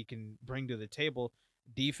he can bring to the table.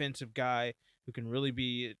 Defensive guy who can really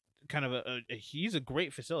be kind of he's a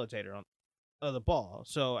great facilitator of the ball.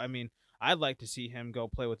 So I mean, I'd like to see him go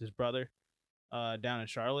play with his brother down in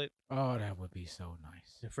Charlotte. Oh, that would be so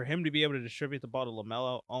nice. For him to be able to distribute the ball to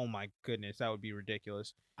LaMelo, oh my goodness, that would be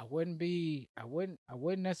ridiculous. I wouldn't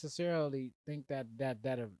necessarily think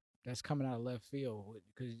that's coming out of left field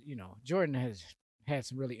because Jordan has had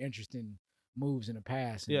some really interesting moves in the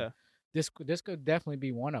past. And yeah. This could definitely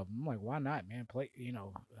be one of them. I'm like, why not, man? Play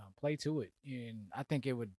to it, and I think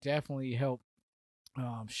it would definitely help.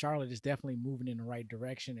 Charlotte is definitely moving in the right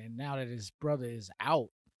direction, and now that his brother is out,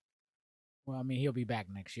 well, I mean, he'll be back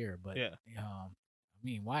next year. But yeah, I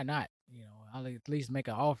mean, why not? I'll at least make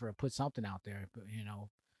an offer or put something out there. But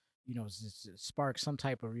spark some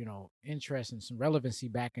type of interest and some relevancy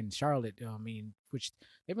back in Charlotte. I mean, which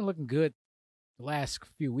they've been looking good the last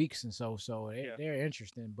few weeks, and so they're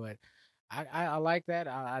interesting. But I like that.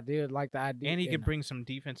 I did like the idea, and he could bring some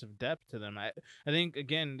defensive depth to them. I think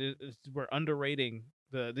again we're underrating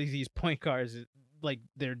these point guards, like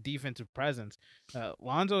their defensive presence.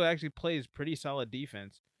 Lonzo actually plays pretty solid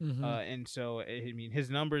defense, Mm-hmm. and so I mean his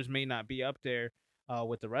numbers may not be up there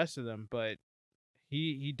with the rest of them, but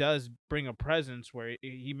he does bring a presence where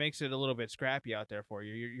he makes it a little bit scrappy out there for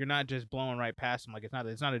you. You're not just blowing right past him like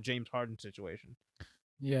it's not a James Harden situation.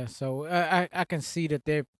 Yeah, so I can see that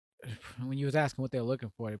they're when you was asking what they're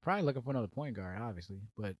looking for, they're probably looking for another point guard, obviously.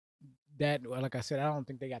 But that, like I said, I don't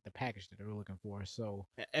think they got the package that they're looking for. So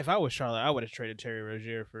If I was Charlotte, I would have traded Terry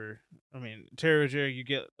Rozier for. I mean, Terry Rozier, you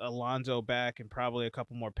get Alonzo back and probably a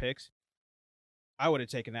couple more picks. I would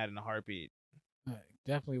have taken that in a heartbeat.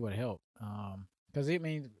 definitely would help. Because I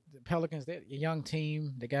mean, the Pelicans, they're a young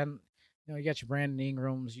team. They got you got your Brandon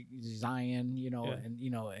Ingrams, Zion, Yeah. and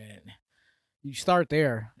you start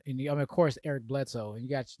there, and I mean, of course, Eric Bledsoe, and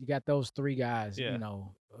you got those three guys. Yeah.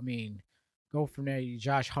 I mean, go from there.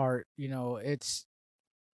 Josh Hart, it's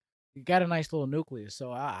you got a nice little nucleus.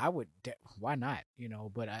 So I would, why not?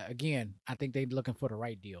 But again, I think they're looking for the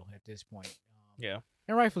right deal at this point. Yeah.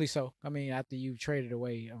 And rightfully so. I mean, after you traded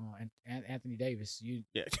away Anthony Davis, you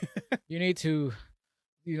need to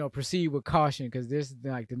proceed with caution, because this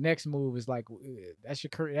like the next move is like that's your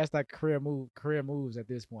career. That's like career moves at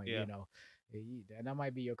this point. Yeah. That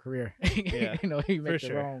might be your career. Yeah, you make for the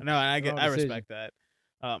sure. wrong. No, and wrong I decision. respect that.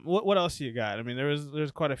 What else you got? I mean,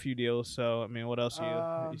 there's quite a few deals. So I mean, what else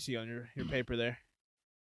you see on your paper there?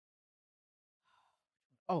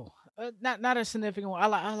 Not a significant one.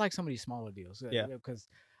 I like some of these smaller deals. Yeah. Because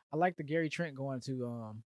I like the Gary Trent going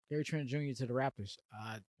to Gary Trent Jr. to the Raptors.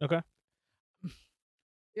 Okay.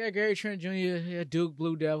 Yeah, Gary Trent Jr., yeah, Duke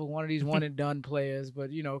Blue Devil, one of these one and done players,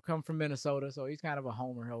 but come from Minnesota, so he's kind of a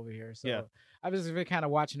homer over here. So Yeah. I've just been kind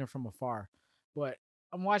of watching him from afar, but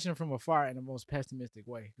I'm watching him from afar in the most pessimistic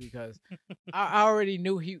way, because I already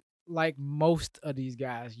knew he, like most of these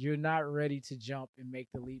guys, you're not ready to jump and make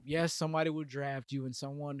the leap. Yes, somebody will draft you, and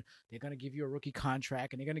they're gonna give you a rookie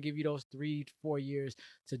contract, and they're gonna give you those 3 to 4 years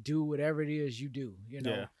to do whatever it is you do.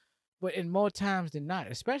 Yeah. But in more times than not,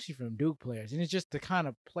 especially from Duke players, and it's just the kind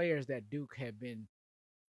of players that Duke have been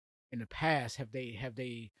in the past, have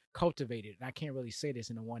they cultivated. And I can't really say this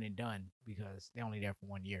in a one and done, because they're only there for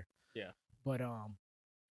 1 year. Yeah. But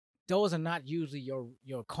those are not usually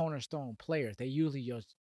your cornerstone players. They're usually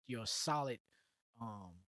your solid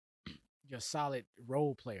your solid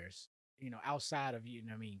role players. Outside of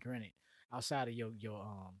granted, outside of your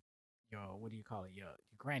what do you call it? Your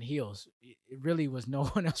Grant Hills. It really was no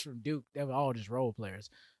one else from Duke. They were all just role players,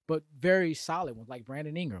 but very solid ones, like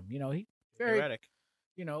Brandon Ingram. He very Redick.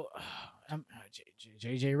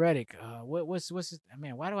 JJ Redick. What's his,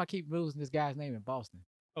 man? Why do I keep losing this guy's name in Boston?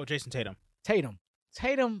 Oh, Jason Tatum.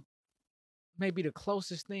 Tatum may be the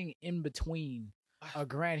closest thing in between a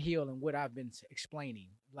Grant Hill and what I've been explaining.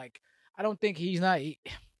 Like, I don't think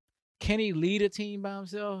can he lead a team by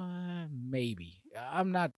himself? Maybe.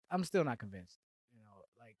 I'm still not convinced.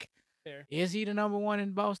 Like, Fair. Is he the number one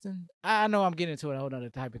in Boston? I know I'm getting into a whole other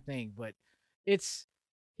type of thing, but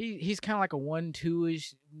he's kind of like a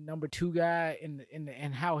 1-2-ish number 2 guy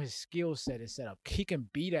in how his skill set is set up. He can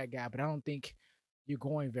be that guy, but I don't think you're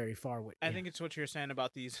going very far with. I think it's what you're saying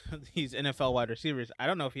about these NFL wide receivers. I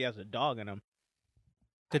don't know if he has a dog in him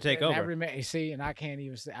to take over. See, and I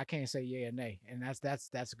can't say yeah or nay, and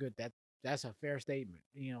that's good. That's a fair statement.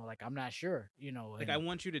 Like, I'm not sure. Like, I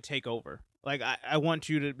want you to take over. Like, I want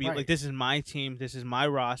you to be Right. like, this is my team. This is my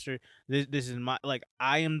roster. This is my, like,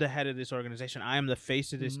 I am the head of this organization. I am the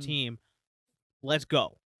face of this team. Let's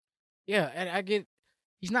go. Yeah, and I get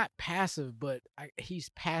he's not passive, but he's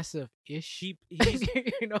passive-ish. He's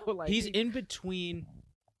like he's in between.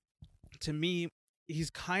 To me,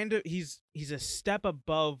 he's a step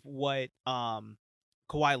above what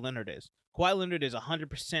Kawhi Leonard is. Kawhi Leonard is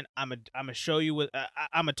 100%. I'm a show you with.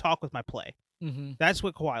 I'm a talk with my play. Mm-hmm. That's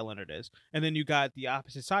what Kawhi Leonard is. And then you got the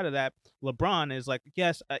opposite side of that. LeBron is like,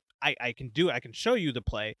 yes, I can do it. I can show you the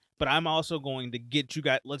play, but I'm also going to get you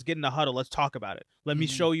guys. Let's get in the huddle. Let's talk about it. Let me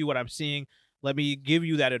show you what I'm seeing. Let me give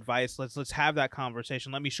you that advice. Let's have that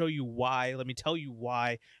conversation. Let me show you why. Let me tell you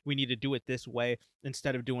why we need to do it this way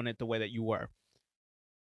instead of doing it the way that you were.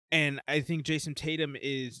 And I think Jason Tatum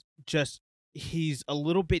is just, he's a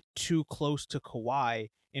little bit too close to Kawhi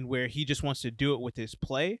in where he just wants to do it with his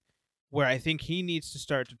play, where I think he needs to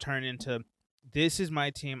start to turn into, this is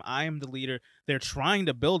my team. I am the leader. They're trying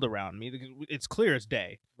to build around me. It's clear as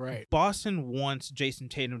day. Right. Boston wants Jason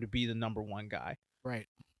Tatum to be the number one guy. Right.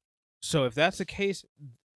 So if that's the case,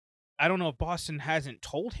 I don't know if Boston hasn't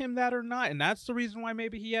told him that or not, and that's the reason why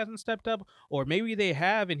maybe he hasn't stepped up, or maybe they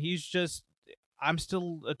have, and he's just, I'm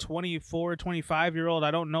still a 24, 25-year-old.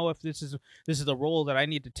 I don't know if this is the role that I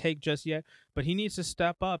need to take just yet, but he needs to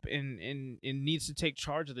step up and needs to take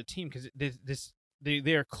charge of the team because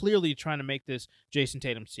they are clearly trying to make this Jason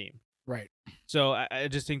Tatum's team. Right. So I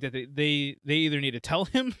just think that they either need to tell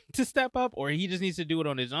him to step up or he just needs to do it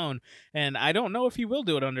on his own. And I don't know if he will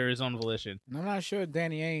do it under his own volition. And I'm not sure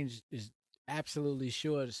Danny Ainge is absolutely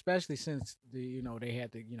sure, especially since they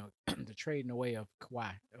had the the trading away of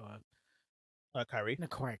Kawhi. Kyrie. No,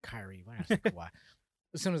 Kyrie. Why did I say Kawhi?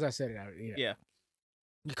 As soon as I said it, Yeah.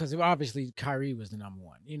 Because obviously Kyrie was the number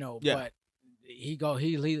one, Yeah. but he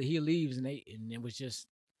leaves and it was just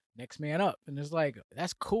next man up, and it's like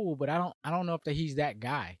that's cool, but I don't know if he's that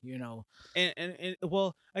guy, And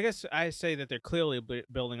well, I guess I say that they're clearly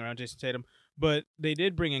building around Jason Tatum, but they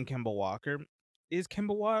did bring in Kemba Walker. Is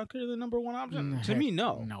Kemba Walker the number one option? To me,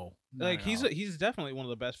 no. No. Like he's definitely one of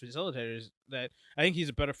the best facilitators. That I think he's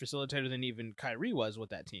a better facilitator than even Kyrie was with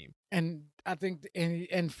that team. And I think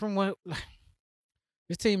and from what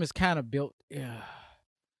this team is kind of built,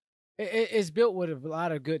 it's built with a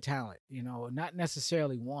lot of good talent, not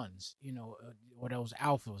necessarily ones, or those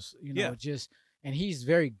alphas, just, and he's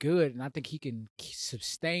very good, and I think he can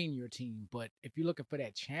sustain your team. But if you're looking for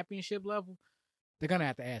that championship level, they're gonna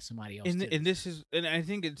have to add somebody else. And I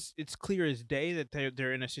think it's clear as day that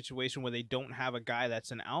they're in a situation where they don't have a guy that's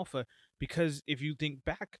an alpha, because if you think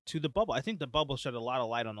back to the bubble, I think the bubble shed a lot of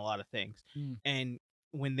light on a lot of things. And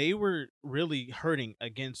when they were really hurting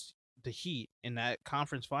against the Heat in that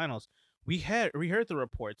conference finals, we heard the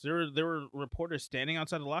reports. There were reporters standing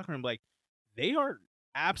outside the locker room like they are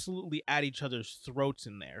absolutely at each other's throats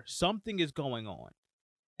in there. Something is going on,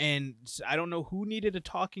 and I don't know who needed a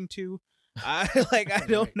talking to. I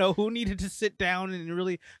don't know who needed to sit down and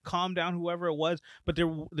really calm down whoever it was, but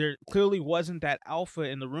there clearly wasn't that alpha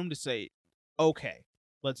in the room to say, okay,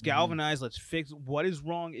 let's galvanize, let's fix what is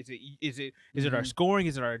wrong. Is it our scoring?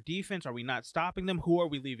 Is it our defense? Are we not stopping them? Who are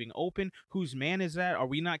we leaving open? Whose man is that? Are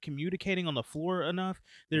we not communicating on the floor enough?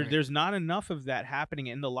 There's not enough of that happening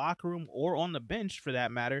in the locker room or on the bench, for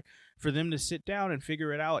that matter, for them to sit down and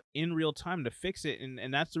figure it out in real time to fix it.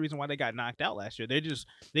 And that's the reason why they got knocked out last year.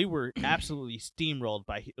 They were absolutely steamrolled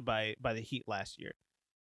by the Heat last year.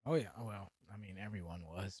 Oh yeah. Oh well. I mean, everyone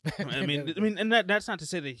was. I mean, and that's not to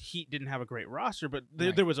say the Heat didn't have a great roster, but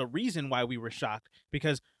there was a reason why we were shocked,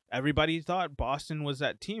 because everybody thought Boston was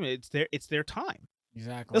that team. It's their time.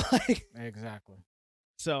 Exactly. Exactly.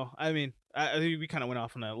 So I mean, I think we kind of went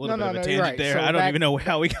off on a little bit of a tangent right. there. So I don't even know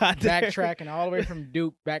how we got there. Backtracking all the way from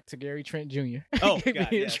Duke back to Gary Trent Jr. Oh, God,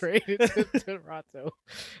 being yes. traded to Toronto.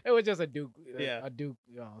 It was just a Duke,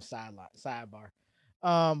 sidebar.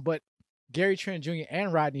 But Gary Trent Jr.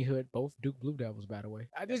 and Rodney Hood, both Duke Blue Devils, by the way.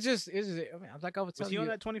 It's just I mean, like I was telling you. Was he on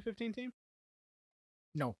that 2015 team?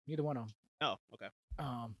 No, neither one of them. Oh, okay.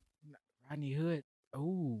 Rodney Hood.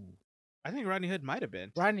 Ooh, I think Rodney Hood might have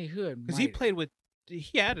been. Rodney Hood, because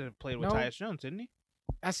he had to play with Tyus Jones, didn't he?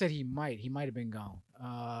 I said he might. He might have been gone.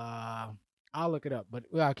 I'll look it up, but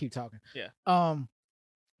I'll keep talking. Yeah. I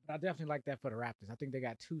definitely like that for the Raptors. I think they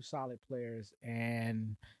got two solid players,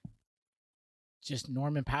 and just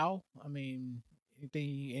Norman Powell. I mean,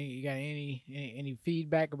 you got any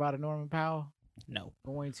feedback about a Norman Powell? No.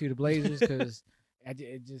 Going to the Blazers, because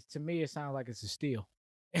it just, to me, it sounds like it's a steal.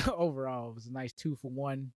 Overall, it was a nice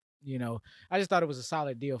 2-for-1. I just thought it was a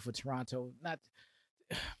solid deal for Toronto. Not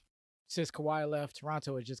since Kawhi left,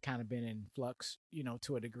 Toronto has just kind of been in flux,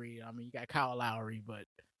 to a degree. I mean, you got Kyle Lowry, but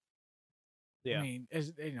yeah, I mean,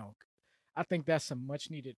 I think that's some much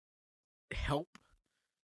needed help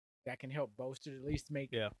that can help bolster, at least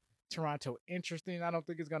make Toronto interesting. I don't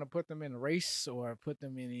think it's going to put them in a race or put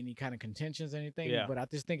them in any kind of contentions or anything, but I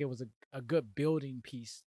just think it was a good building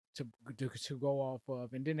piece to go off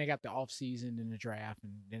of. And then they got the off season and the draft,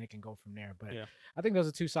 and then it can go from there. But I think those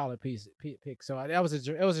are two solid picks. So it was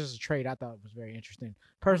just a trade I thought was very interesting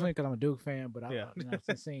personally, because I'm a Duke fan. But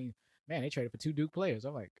I've seen, man, they traded for two Duke players.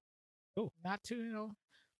 I'm like, oh, not two,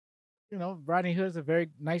 Rodney Hood's a very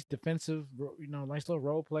nice defensive, nice little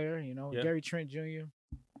role player. Gary Trent Jr.,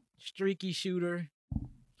 streaky shooter.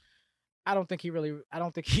 I don't think he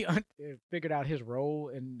figured out his role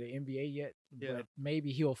in the NBA yet, but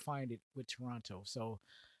maybe he'll find it with Toronto. So,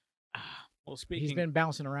 he's been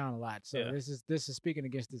bouncing around a lot. So this is speaking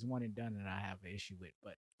against this one and done that I have an issue with.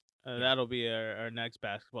 But that'll be our next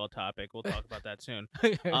basketball topic. We'll talk about that soon.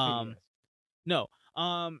 No.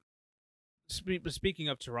 Speaking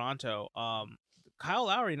of Toronto, Kyle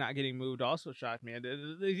Lowry not getting moved also shocked me.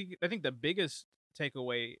 I think the biggest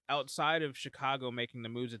takeaway outside of Chicago making the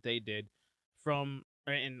moves that they did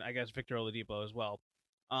and I guess Victor Oladipo as well,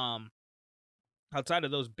 outside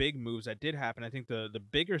of those big moves that did happen, I think the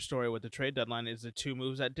bigger story with the trade deadline is the two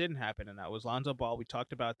moves that didn't happen, and that was Lonzo Ball. We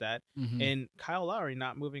talked about that, Mm-hmm. and Kyle Lowry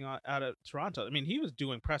not moving out of Toronto. I mean, he was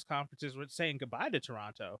doing press conferences with saying goodbye to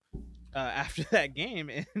Toronto after that game,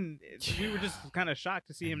 and we were just kind of shocked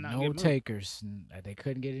to see him not no get moved. takers. They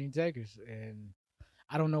couldn't get any takers, and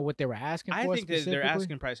I don't know what they were asking I for think that their specifically.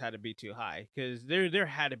 asking price had to be too high because there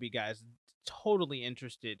had to be guys totally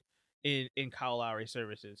interested in Kyle Lowry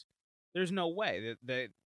services. There's no way that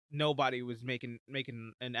nobody was making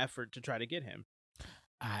an effort to try to get him.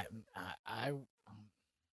 I I I, um,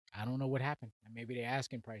 I don't know what happened. Maybe the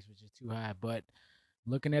asking price was just too high. But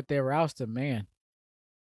looking at their roster, man,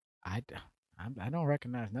 I I don't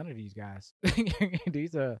recognize none of these guys.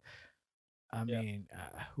 These are, I Yeah, mean,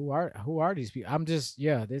 who are these people? I'm just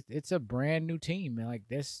it's a brand new team, and like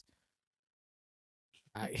this,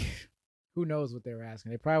 I who knows what they were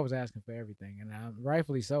asking? They probably was asking for everything, and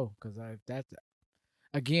rightfully so, because that's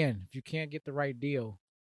again, if you can't get the right deal,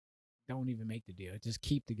 don't even make the deal. Just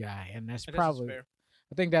keep the guy, and that's I guess it's probably. fair.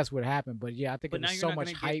 I think that's what happened, but yeah, I think But it now was so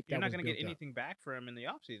much hype you're that not was gonna get built up. anything back for him in the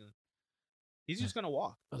offseason. He's just gonna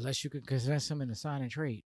walk. Unless you could convince him in a sign and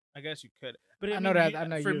trade. I guess you could, but I I know mean, that. I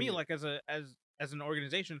know for you. me, like as an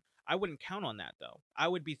organization, I wouldn't count on that though. I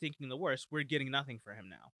would be thinking the worst. We're getting nothing for him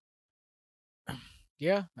now.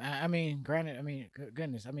 Yeah, I mean, granted, I mean,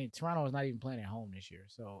 goodness, I mean, Toronto is not even playing at home this year,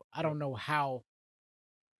 so I Yep. don't know how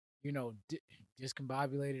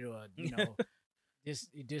discombobulated or Well, it's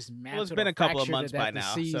dismantled been or a couple of fractured months by that the now,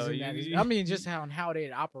 so season that is. I mean, just how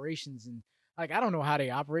they operations and like I don't know how they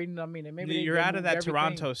operating. I mean, maybe you're they out of moved that everything.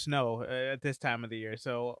 Toronto snow at this time of the year.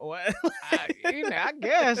 So what? I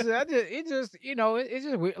guess it's just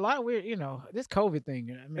a lot of weird. This COVID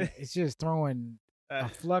thing. I mean, it's just throwing uh, a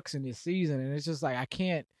flux in this season, and it's just like I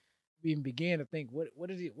can't even begin to think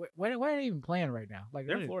what is it? Where are they even playing right now? Like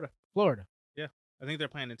they're in Florida. Florida. Yeah, I think they're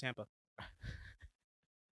playing in Tampa.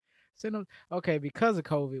 Send them. Okay, because of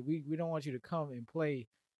COVID, we don't want you to come and play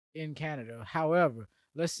in Canada. However,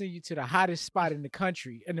 let's send you to the hottest spot in the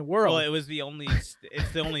country in the Well, world. it was the only.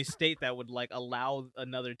 It's the only state that would like allow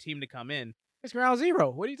another team to come in. It's ground zero.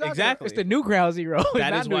 What are you talking about? It's Exactly. the new ground zero.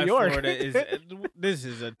 That not is New why York. Florida is. This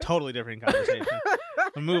is a totally different conversation.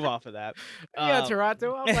 We'll move off of that. Yeah,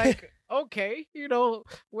 Toronto. I'm like, okay,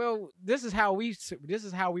 well, this is how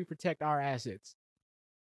we protect our assets.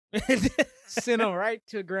 Send them right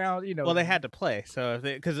to ground. Well, they had to play, so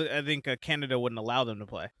because I think Canada wouldn't allow them to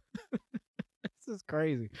play. This is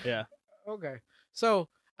crazy. Yeah. Okay, so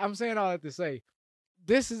I'm saying all that to say,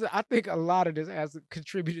 I think a lot of this has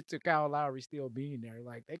contributed to Kyle Lowry still being there.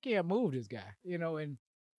 Like they can't move this guy,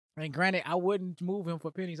 and granted, I wouldn't move him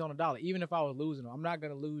for pennies on a dollar, even if I was losing him. I'm not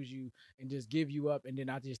gonna lose you and just give you up, and then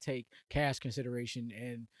I just take cash consideration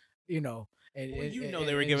and they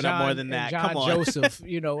were giving up more than that. John Come on. Joseph,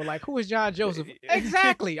 like who is John Joseph?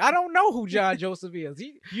 Exactly. I don't know who John Joseph is.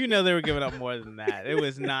 They were giving up more than that. It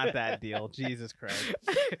was not that deal. Jesus Christ.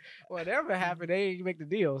 Whatever happened, they didn't make the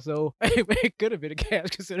deal, so it could have been a cash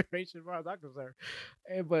consideration as far as I'm concerned.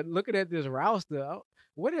 But looking at this roster,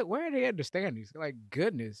 where are they at the standings? Like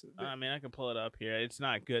goodness. I mean, I can pull it up here. It's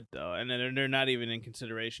not good though, and then they're not even in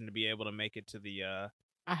consideration to be able to make it to the.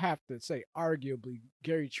 I have to say, arguably,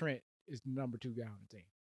 Gary Trent is the number 2 guy on the team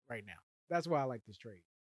right now. That's why I like this trade.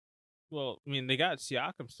 Well, I mean, they got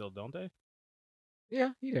Siakam still, don't they?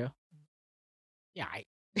 Yeah. Yeah.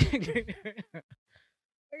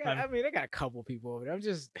 They got a couple people over there. I'm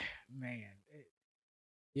just, man.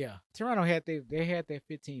 Yeah, Toronto had they had their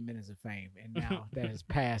 15 minutes of fame, and now that has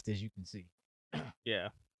passed, as you can see. Yeah.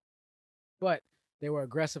 But they were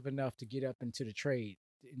aggressive enough to get up into the trade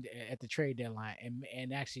at the trade deadline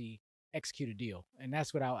and actually execute a deal, and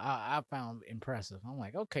that's what I found impressive. I'm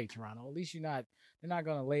like, okay, Toronto, at least they're not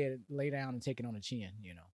gonna lay down and take it on the chin,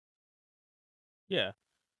 Yeah.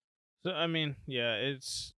 So I mean, yeah,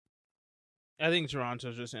 I think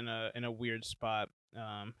Toronto's just in a weird spot.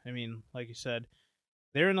 I mean, like you said,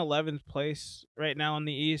 they're in 11th place right now in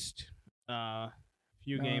the East.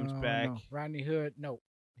 Few games back. No. Rodney Hood, no,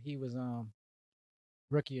 he was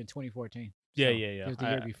rookie in 2014. Yeah. It was the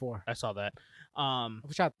year before. I saw that.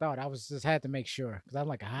 Which I thought I was just had to make sure because I'm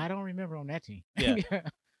like I don't remember on that team. Yeah.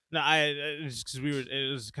 No, because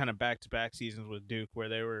it was kind of back-to-back seasons with Duke where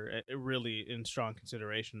they were really in strong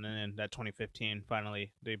consideration, and then that 2015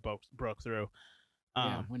 finally they broke through.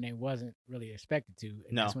 When they wasn't really expected to, and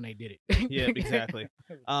no. that's when they did it. Yeah, exactly.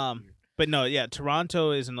 But no, yeah,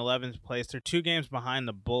 Toronto is in 11th place. They're 2 games behind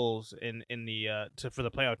the Bulls in the for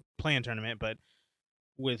the play-in tournament, but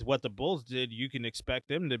with what the Bulls did, you can expect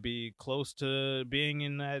them to be close to being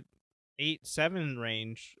in that 8-7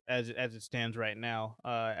 range as it stands right now.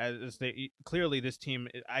 As they clearly this team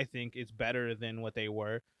I think is better than what they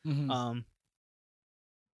were. Mm-hmm. Um,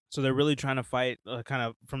 so they're really trying to fight kind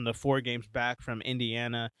of from the 4 games back from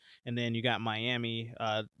Indiana, and then you got Miami.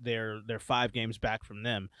 They're 5 games back from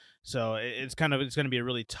them. So it's going to be a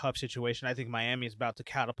really tough situation. I think Miami is about to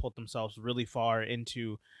catapult themselves really far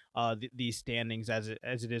into these standings as it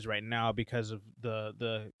is right now because of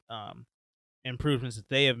the improvements that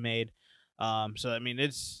they have made. So I mean,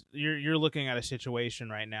 it's you're looking at a situation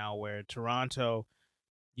right now where Toronto,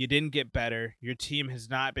 you didn't get better. Your team has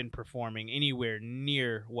not been performing anywhere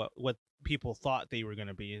near what people thought they were going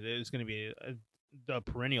to be. It was going to be a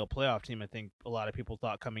perennial playoff team. I think a lot of people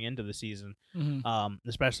thought coming into the season, Mm-hmm.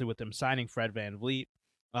 especially with them signing Fred VanVleet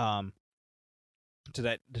um, to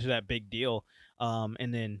that big deal,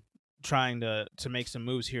 and then trying to make some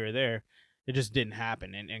moves here or there. It just didn't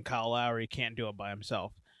happen, and Kyle Lowry can't do it by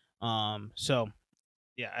himself. So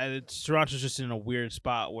yeah, Toronto's just in a weird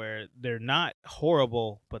spot where they're not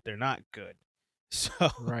horrible, but they're not good.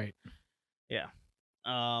 So Right. yeah.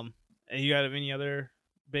 Um, you got any other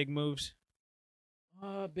big moves,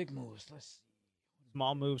 Big moves. Let's see.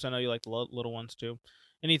 small moves? I know you like the little ones too.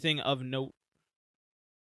 Anything of note?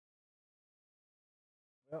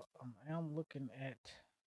 Well, I'm looking at.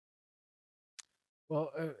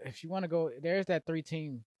 Well, if you want to go, there's that the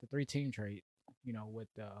 3-team trade. With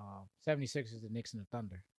the 76ers, the Knicks, and the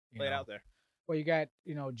Thunder. You Lay it know, out there. well, you got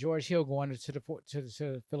George Hill going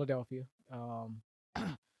to Philadelphia,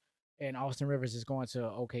 and Austin Rivers is going to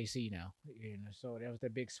OKC now. So that was the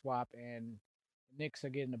big swap, and the Knicks are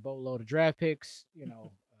getting a boatload of draft picks.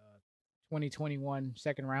 2021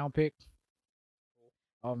 second round pick.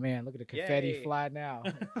 Oh man, look at the confetti Yay! fly now,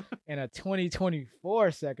 and a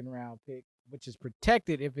 2024 second round pick, which is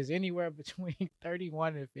protected if it's anywhere between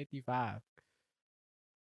 31 and 55.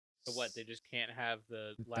 So what? They just can't have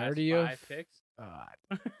the The last 30th. 5 picks.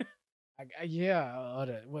 Yeah.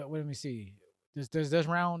 Let me see. Does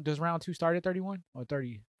round two start at 31 or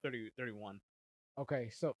 30? 30, 31.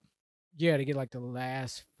 Okay, so yeah, they get like the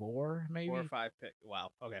last four, maybe. 4 or 5 pick.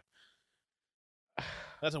 Wow. Okay,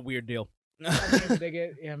 that's a weird deal. They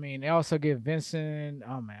get. I mean, they also get Vincent.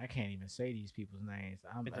 Oh man, I can't even say these people's names.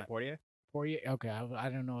 Vincent Poirier. Poirier. Okay, I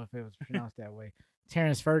don't know if it was pronounced that way.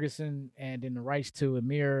 Terrence Ferguson, and then the rights to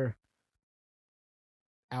Amir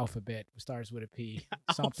Alphabet starts with a P.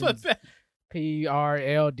 Something Alphabet.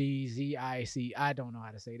 PRLDZIC. I don't know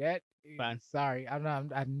how to say that. Fine. Sorry, I'm not.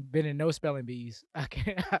 I've been in no spelling bees. I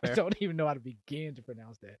can't. I don't even know how to begin to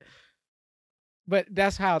pronounce that. But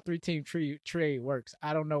that's how a 3-team trade works.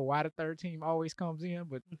 I don't know why the third team always comes in,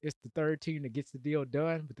 but it's the third team that gets the deal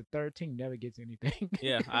done. But the third team never gets anything.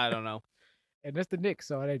 Yeah, I don't know. And that's the Knicks,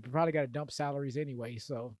 so they probably got to dump salaries anyway.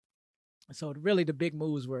 So really the big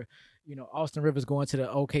moves were, Austin Rivers going to the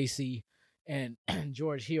OKC, and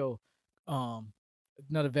George Hill,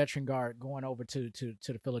 another veteran guard, going over to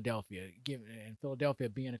the Philadelphia, and Philadelphia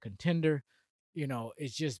being a contender,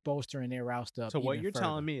 it's just bolstering their roster up. So what you're further.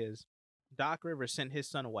 telling me is Doc Rivers sent his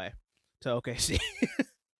son away to OKC.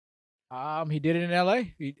 He did it in LA.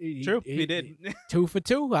 True, he did. 2 for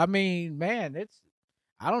 2. I mean, man,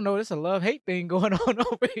 I don't know. It's a love-hate thing going on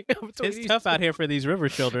over here. It's tough out here for these River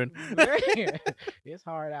children. It's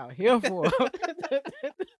hard out here for them.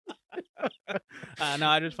 No,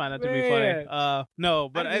 I just find that to be funny. No,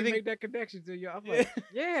 but I didn't think make that connection to you. I'm like,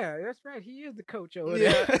 yeah, that's right. He is the coach over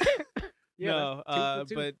there. No,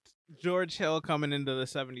 but George Hill coming into the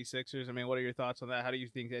 76ers, I mean, what are your thoughts on that? How do you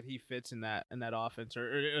think that he fits in that offense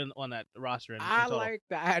or on that roster? I like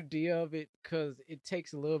the idea of it because it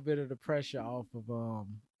takes a little bit of the pressure off of oh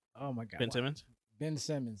my god, Ben Simmons. Ben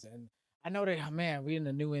Simmons. And I know that, man, we're in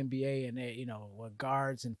the new NBA, and they, with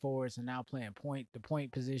guards and forwards are now playing the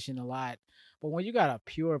point position a lot. But when you got a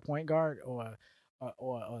pure point guard or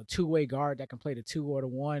a two-way guard that can play the 2 or the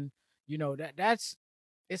 1, that's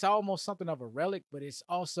it's almost something of a relic, but it's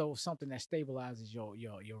also something that stabilizes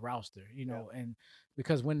your roster, and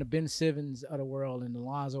because when the Ben Simmons of the world and the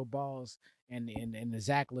Lonzo Balls and the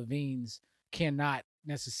Zach Levines cannot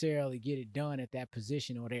necessarily get it done at that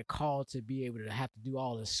position, or they're called to be able to have to do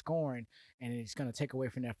all the scoring, and it's going to take away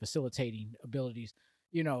from their facilitating abilities,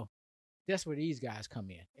 that's where these guys come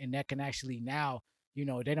in, and that can actually now,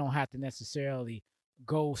 they don't have to necessarily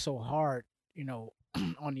go so hard,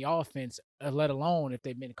 on the offense, let alone if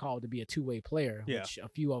they've been called to be a two-way player, which a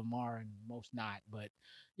few of them are and most not. But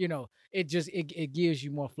it just it gives you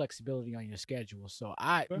more flexibility on your schedule. So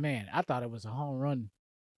I thought it was a home run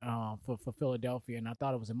for Philadelphia, and I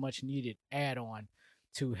thought it was a much needed add-on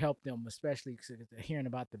to help them, especially hearing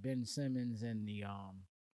about the Ben Simmons and the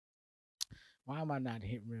Why am I not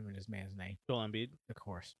remembering this man's name? Joel Embiid. Of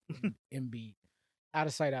course, Embiid. Out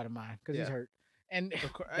of sight, out of mind, because he's Yeah. hurt. And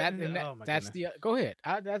Of course. Oh my that's goodness. go ahead.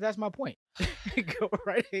 That's my point. Go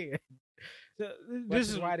right ahead. So, This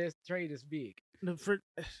is why this trade is big.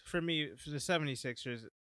 for me, for the 76ers,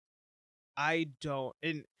 I don't,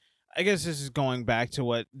 and I guess this is going back to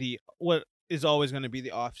what is always going to be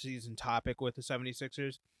the offseason topic with the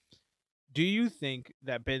 76ers. Do you think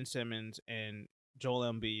that Ben Simmons and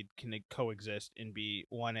Joel Embiid can coexist and be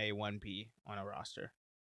 1A, 1B on a roster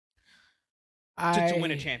to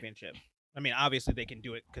win a championship? I mean, obviously they can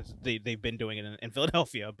do it because they've been doing it in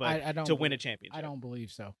Philadelphia, but I don't to win a championship. I don't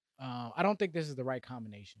believe so. I don't think this is the right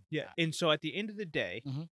combination. Yeah, and so at the end of the day,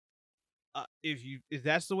 if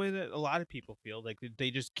that's the way that a lot of people feel, like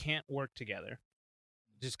they just can't work together,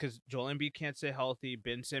 just because Joel Embiid can't stay healthy,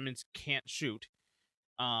 Ben Simmons can't shoot,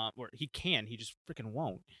 or he just freaking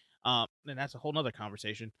won't. And that's a whole nother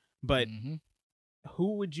conversation. But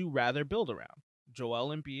who would you rather build around,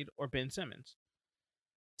 Joel Embiid or Ben Simmons?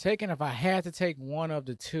 If I had to take one of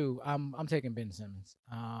the two, I'm taking Ben Simmons.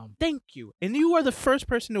 Thank you. And you are the first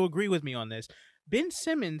person to agree with me on this. Ben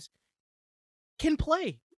Simmons can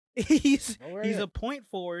play. He's a point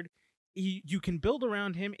forward. You can build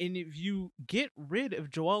around him, and if you get rid of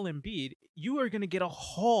Joel Embiid, you are going to get a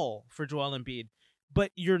haul for Joel Embiid. But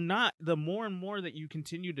you're not. The more and more that you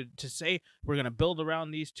continue to say we're going to build around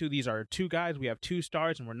these two, these are two guys, we have two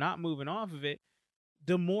stars, and we're not moving off of it,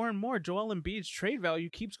 the more and more Joel Embiid's trade value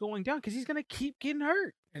keeps going down because he's going to keep getting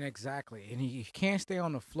hurt. And exactly. And he can't stay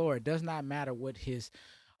on the floor. It does not matter what he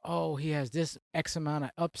has this X amount of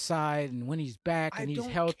upside, and when he's back and he's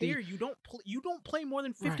healthy. Care. You don't play more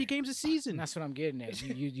than 50 games a season. And that's what I'm getting at.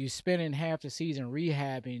 you spending half the season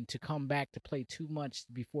rehabbing to come back to play too much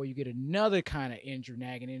before you get another kind of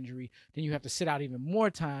nagging injury. Then you have to sit out even more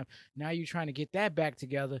time. Now you're trying to get that back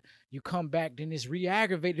together. You come back, then it's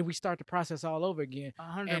re-aggravated. We start the process all over again.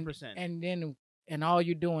 100%. And all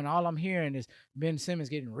you're doing, all I'm hearing is Ben Simmons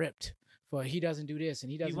getting ripped. For he doesn't do this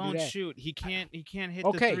and he doesn't do that. He won't shoot. He can't hit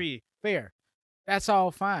the three. Fair. That's all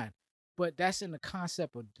fine. But that's in the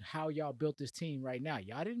concept of how y'all built this team right now.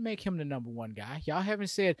 Y'all didn't make him the number one guy. Y'all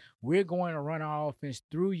haven't said we're going to run our offense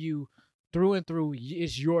through you, through and through.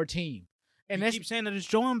 It's your team. And you keep saying that it's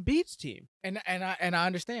Joel Embiid's team. And I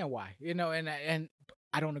understand why. And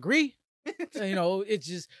I don't agree. It's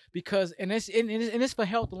just because it's for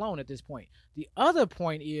health alone at this point. The other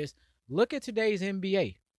point is look at today's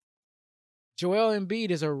NBA. Joel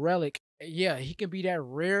Embiid is a relic. Yeah, he can be that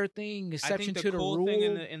rare thing, exception to the rule. I think the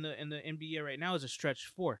cool thing in the NBA right now is a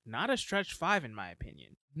stretch 4, not a stretch 5, in my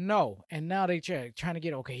opinion. No, and now they trying to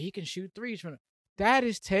get he can shoot threes from. That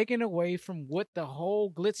is taken away from what the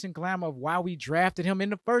whole glitz and glamour of why we drafted him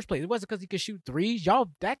in the first place. It wasn't because he could shoot threes,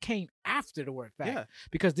 y'all. That came after the work fact. Yeah.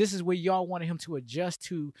 Because this is where y'all wanted him to adjust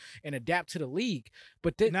to and adapt to the league,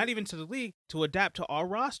 but not even to the league, to adapt to our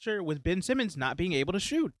roster with Ben Simmons not being able to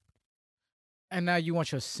shoot. And now you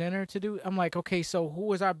want your center to do? I'm like, okay, so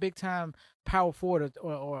who is our big time power forward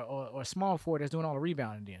or small forward that's doing all the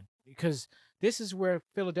rebounding then? Because this is where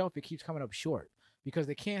Philadelphia keeps coming up short because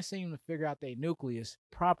they can't seem to figure out their nucleus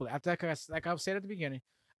properly. Like I've said at the beginning,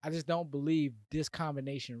 I just don't believe this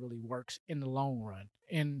combination really works in the long run.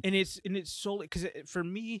 And it's solely because for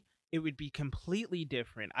me, it would be completely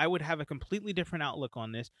different. I would have a completely different outlook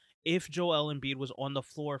on this if Joel Embiid was on the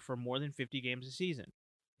floor for more than 50 games a season.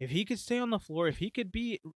 If he could stay on the floor, if he could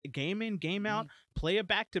be game in, game out, play a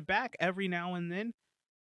back-to-back every now and then,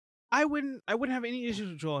 I wouldn't have any issues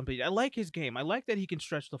with Joel Embiid. I like his game. I like that he can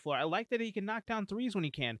stretch the floor. I like that he can knock down threes when he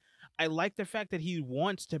can. I like the fact that he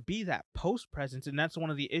wants to be that post presence, and that's one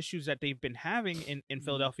of the issues that they've been having in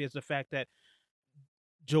Philadelphia is the fact that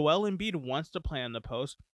Joel Embiid wants to play on the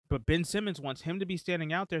post, but Ben Simmons wants him to be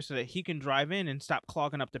standing out there so that he can drive in and stop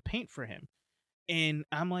clogging up the paint for him. And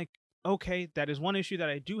I'm like, okay, that is one issue that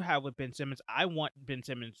I do have with Ben Simmons. I want Ben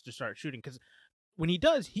Simmons to start shooting because when he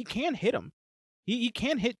does, he can hit them. He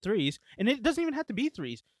can hit threes, and it doesn't even have to be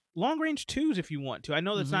threes. Long-range twos if you want to. I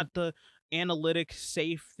know that's not the analytic,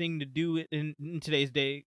 safe thing to do in today's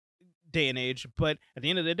day and age, but at the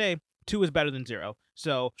end of the day, 2 is better than 0.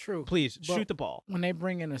 So please, shoot the ball. When they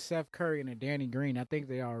bring in a Seth Curry and a Danny Green, I think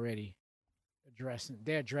they already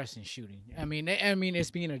addressing shooting. I mean,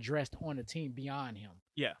 it's being addressed on the team beyond him.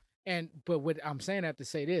 Yeah. But what I'm saying that to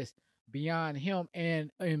say this, beyond him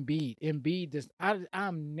and Embiid,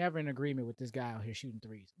 I'm never in agreement with this guy out here shooting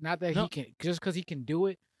threes. Not that he can, just because he can do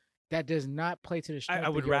it, that does not play to the strength I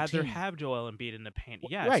would of your rather team. have Joel Embiid in the paint.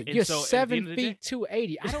 Yes, Right, and you're so at the end 7 of the day, feet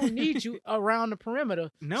 280. I don't need you around the perimeter,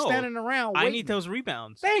 no, standing around I waiting. need those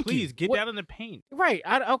rebounds. Thank Please you. get What- down in the paint. Right.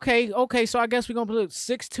 Okay. So I guess we're gonna put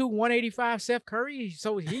 6'2", 185 Seth Curry.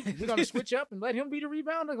 So we're gonna switch up and let him be the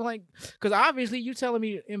rebounder. Like, because obviously you telling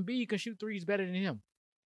me Embiid can shoot threes better than him,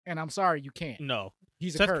 and I'm sorry you can't. No,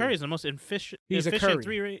 He's Seth a Curry. Curry is the most efficient He's a Curry.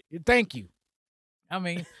 three rate. Thank you. I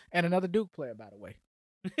mean, and another Duke player, by the way.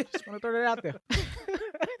 Just want to throw that out there.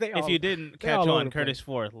 If you didn't catch all over on, the Curtis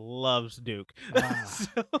Ford loves Duke.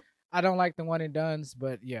 So- I don't like the one and dones,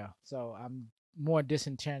 but yeah. So I'm more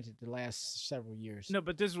disenchanted the last several years. No,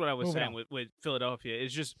 but this is what I was Moving saying on. with Philadelphia.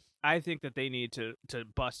 It's just I think that they need to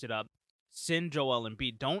bust it up. Send Joel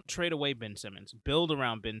Embiid. Don't trade away Ben Simmons. Build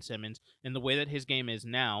around Ben Simmons in the way that his game is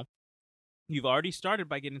now. You've already started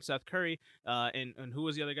by getting Seth Curry, and who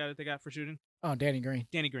was the other guy that they got for shooting? Oh, Danny Green.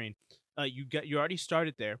 Danny Green. You already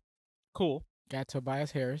started there. Cool. Got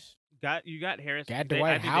Tobias Harris. You got Harris. Got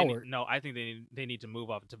Dwight Howard. I think they need to move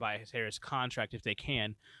off Tobias Harris contract if they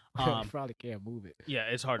can. Probably can't move it. Yeah,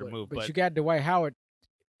 it's hard to move, but you got Dwight Howard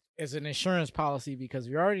as an insurance policy because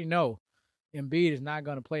we already know Embiid is not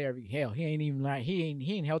going to play every hell. He ain't even like he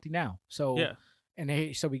ain't healthy now. So yeah, and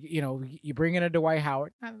you bring in a Dwight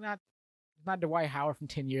Howard, not Dwight Howard from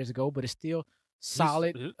 10 years ago, but it's still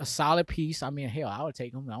a solid piece. I mean, hell, I would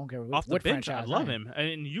take him. I don't care off the what bench. franchise. I love him,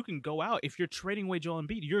 and you can go out if you're trading away Joel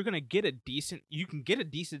Embiid. You're gonna get a decent. You can get a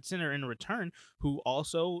decent center in return who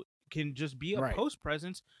also can just be a post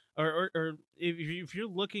presence. Or if you're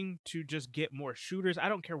looking to just get more shooters, I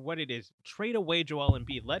don't care what it is. Trade away Joel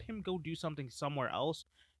Embiid. Let him go do something somewhere else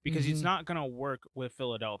because he's not gonna work with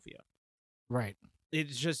Philadelphia. Right.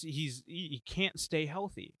 It's just he can't stay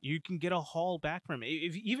healthy. You can get a haul back from him.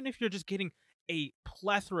 Even if you're just getting a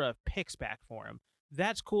plethora of picks back for him,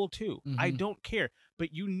 that's cool too. I don't care,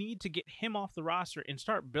 but you need to get him off the roster and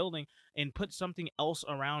start building and put something else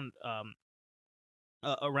around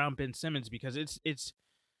Ben Simmons because it's.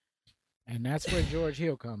 And that's where George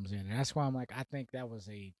Hill comes in, and that's why I'm like, I think that was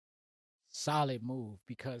a solid move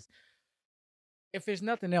because if there's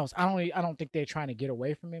nothing else, I don't think they're trying to get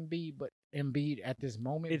away from Embiid, but Embiid at this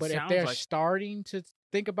moment. But if they're starting to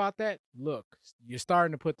think about that, look, you're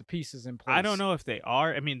starting to put the pieces in place. I don't know if they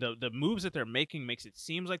are. I mean, the moves that they're making makes it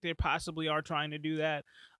seems like they possibly are trying to do that.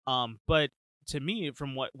 But to me,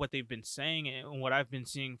 from what they've been saying and what I've been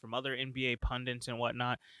seeing from other NBA pundits and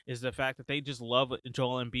whatnot, is the fact that they just love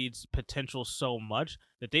Joel Embiid's potential so much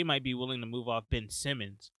that they might be willing to move off Ben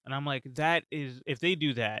Simmons. And I'm like, if they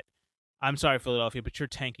do that, I'm sorry, Philadelphia, but you're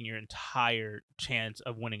tanking your entire chance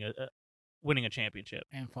of winning a championship.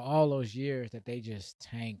 And for all those years that they just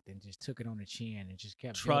tanked and just took it on the chin and just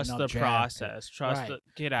kept trust the process.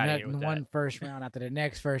 Get out of here with one first round after the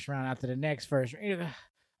next first round after the next first round.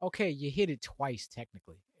 Okay, you hit it twice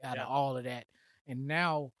technically out of all of that, and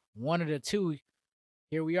now one of the two.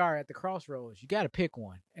 Here we are at the crossroads. You got to pick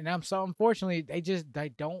one, and unfortunately they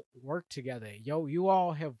don't work together. You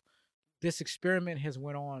all have. This experiment has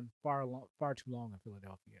went on far too long in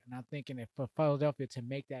Philadelphia, and I'm thinking that for Philadelphia to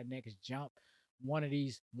make that next jump, one or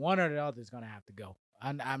the other is going to have to go.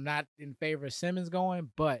 I'm not in favor of Simmons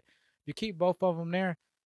going, but if you keep both of them there,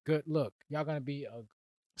 good. Look, y'all going to be a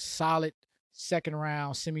solid second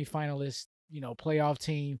round semifinalist, playoff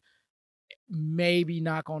team. Maybe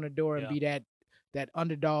knock on the door and be that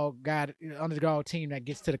underdog team that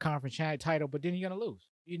gets to the conference title, but then you're going to lose.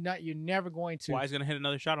 You're never going to. Why is going to hit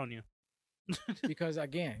another shot on you? Because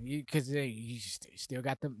again, you still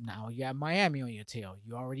got them now. You got Miami on your tail.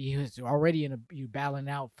 You already you battling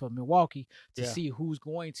out for Milwaukee to see who's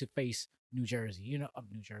going to face New Jersey.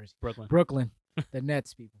 Brooklyn, the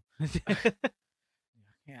Nets people.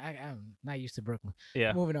 I'm not used to Brooklyn.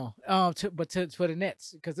 Yeah. Moving on. For the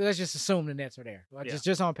Nets, because let's just assume the Nets are there.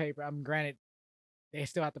 Just on paper. I'm granted. They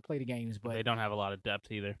still have to play the games, but they don't have a lot of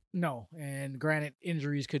depth either. No, and granted,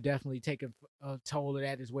 injuries could definitely take a toll of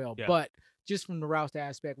that as well. Yeah. But just from the roster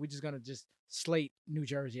aspect, we're just gonna just slate New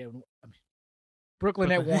Jersey, Brooklyn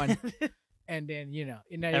at 1, and then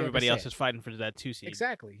everybody else is fighting for that 2 seed.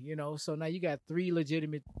 Exactly, so now you got 3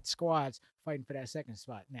 legitimate squads fighting for that second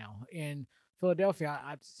spot now. In Philadelphia,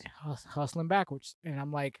 I'm hustling backwards, and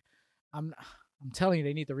I'm like, I'm telling you,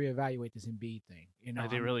 they need to reevaluate this Embiid thing.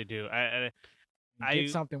 They really do.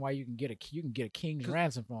 Get something while you can get a king's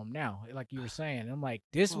ransom from him now, like you were saying. I'm like,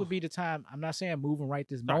 this would be the time. I'm not saying moving right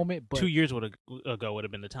this moment, but 2 years ago would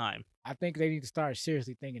have been the time. I think they need to start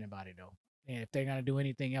seriously thinking about it though. And if they're gonna do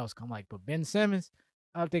anything else, but Ben Simmons,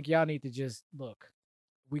 I think y'all need to just look.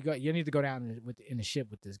 You need to go down in the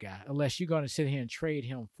ship with this guy, unless you're gonna sit here and trade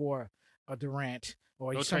him for a Durant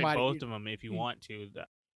or Go somebody. trade both of them if you want to.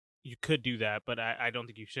 you could do that, but I don't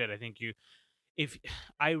think you should. I think you if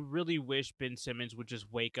I really wish Ben Simmons would just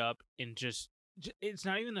wake up and it's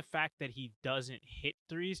not even the fact that he doesn't hit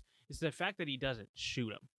threes, it's the fact that he doesn't shoot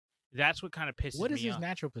them. That's what kind of pisses What is me his off.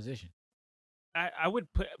 natural position? I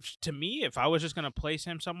would put to me if I was just gonna place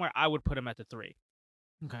him somewhere, I would put him at the three.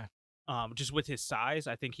 Okay. Just with his size,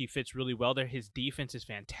 I think he fits really well there. His defense is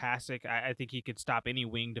fantastic. I think he could stop any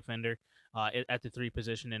wing defender at the three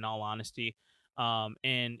position. In all honesty,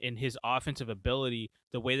 and in his offensive ability,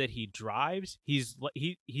 the way that he drives,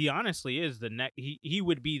 he honestly is the next. He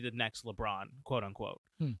would be the next LeBron, quote unquote.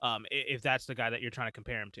 Hmm. If that's the guy that you're trying to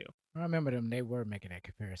compare him to. I remember them. They were making that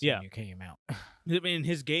comparison Yeah. when you came out. I mean,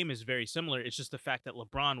 his game is very similar. It's just the fact that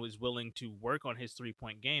LeBron was willing to work on his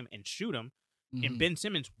 3-point game and shoot him. And Ben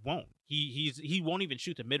Simmons won't. He won't even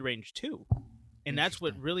shoot the mid range too, and that's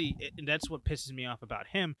what pisses me off about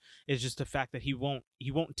him is just the fact that he won't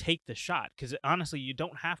take the shot because honestly you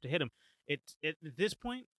don't have to hit him. At this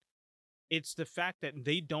point, it's the fact that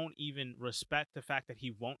they don't even respect the fact that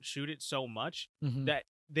he won't shoot it so much that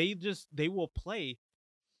they will play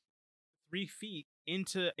 3 feet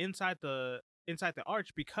inside the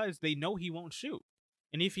arch because they know he won't shoot,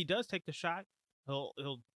 and if he does take the shot,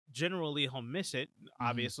 he'll miss it.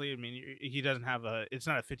 Obviously, I mean, he doesn't have it's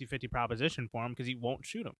not a 50-50 proposition for him because he won't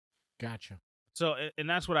shoot him. Gotcha. So, and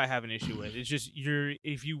that's what I have an issue with. It's just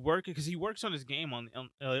if you work because he works on his game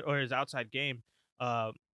or his outside game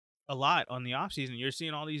a lot on the off season. You're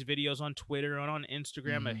seeing all these videos on Twitter and on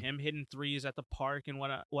Instagram of him hitting threes at the park and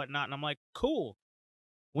whatnot. And I'm like, cool.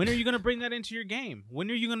 When are you going to bring that into your game?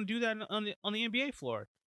 When are you going to do that on the NBA floor?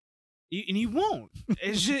 And he won't.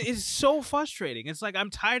 It's so frustrating. It's like I'm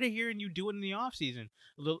tired of hearing you do it in the offseason.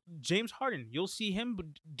 James Harden, you'll see him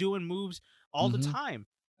doing moves all the time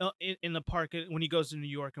in the park when he goes to New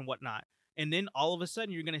York and whatnot. And then all of a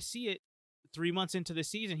sudden, you're going to see it 3 months into the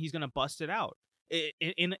season. He's going to bust it out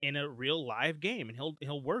in a real live game, and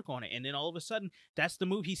he'll work on it. And then all of a sudden, that's the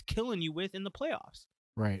move he's killing you with in the playoffs.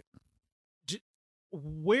 Right.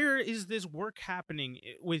 Where is this work happening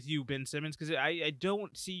with you, Ben Simmons? Because I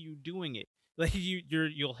don't see you doing it. Like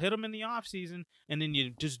you'll hit them in the off season, and then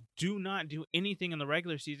you just do not do anything in the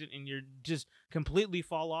regular season, and you're just completely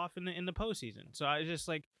fall off in the postseason. So I just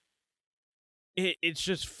like it's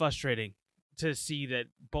just frustrating to see that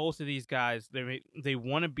both of these guys they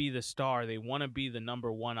want to be the star, they want to be the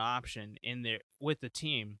number one option in there with the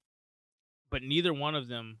team, but neither one of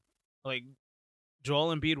them like.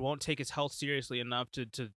 Joel Embiid won't take his health seriously enough to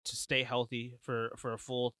stay healthy for a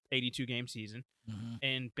full 82 game season.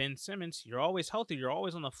 And Ben Simmons, you're always healthy, you're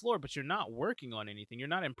always on the floor, but you're not working on anything. You're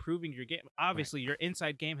not improving your game. Obviously, your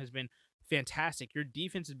inside game has been fantastic. Your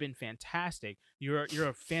defense has been fantastic. You're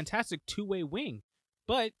a fantastic two-way wing.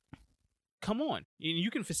 But come on,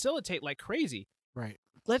 you can facilitate like crazy. Right.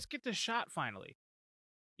 Let's get the shot finally.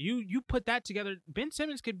 You put that together. Ben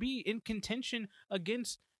Simmons could be in contention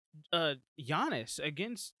against Giannis,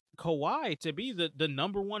 against Kawhi to be the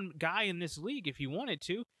number one guy in this league if he wanted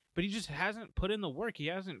to, but he just hasn't put in the work. He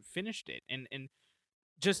hasn't finished it, and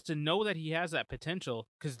just to know that he has that potential,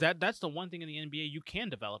 because that's the one thing in the NBA you can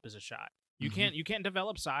develop as a shot. You can't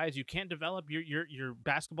develop size. You can't develop your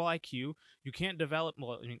basketball IQ. You can't develop.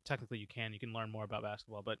 Well, I mean, technically you can. You can learn more about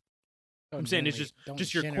basketball, but I'm saying it's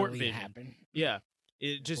just your court vision. Happen. Yeah,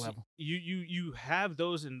 it just you have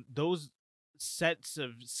those and those sets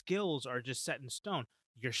of skills are just set in stone.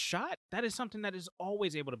 Your shot, that is something that is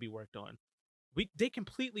always able to be worked on. They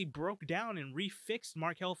completely broke down and refixed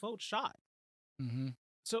Markelle Fultz's shot.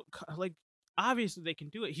 So like obviously they can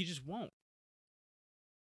do it. He just won't.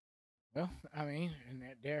 Well, I mean,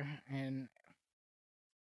 there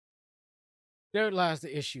lies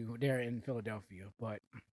the issue there in Philadelphia. But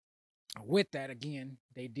with that, again,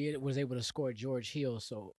 was able to score George Hill,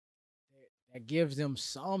 so that gives them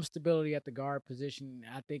some stability at the guard position.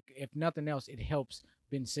 I think, if nothing else, it helps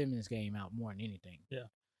Ben Simmons' game out more than anything. Yeah.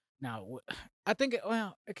 Now, I think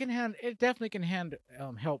it definitely can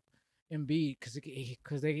help Embiid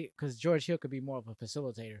because George Hill could be more of a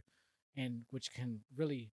facilitator, and which can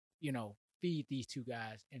really feed these two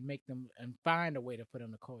guys and make them and find a way to put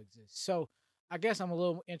them to coexist. So I guess I'm a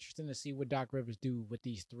little interested to see what Doc Rivers do with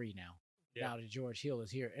these three now. Yeah. Now that George Hill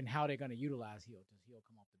is here, and how they're going to utilize Hill. Does Hill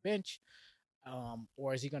come off the bench?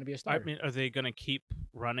 Or is he going to be a starter? I mean, are they going to keep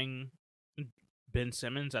running Ben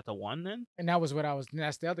Simmons at the one then? And that's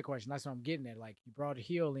the other question. That's what I'm getting at. Like, you brought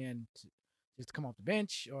Hill in just to come off the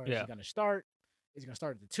bench, or is he going to start? Is he going to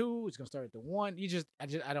start at the 2? Is he going to start at the 1?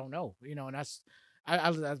 I don't know. And that's,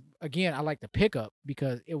 again, I like the pickup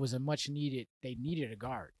because it was they needed a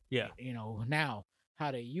guard. Yeah. Now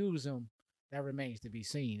how they use him, that remains to be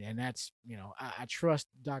seen. And that's, I trust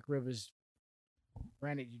Doc Rivers.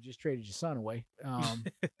 Granted, you just traded your son away.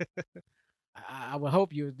 I would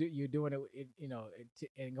hope you're doing it,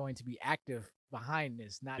 and going to be active behind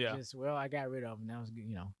this, not Yeah. just, well, I got rid of him now.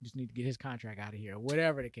 Just need to get his contract out of here, or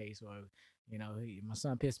whatever the case. Or my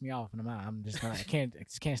son pissed me off, and I'm just I just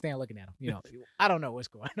can't stand looking at him. I don't know what's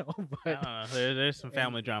going on, but I don't know. There's some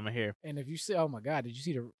family drama here. And if you say, oh my God, did you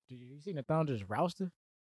see the Thunder's roster?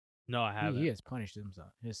 No, I haven't. He has punished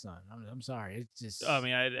his son. I'm sorry. It's just. I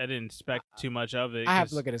mean, I didn't expect too much of it. I have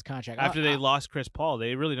to look at his contract. After they lost Chris Paul,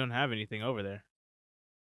 they really don't have anything over there.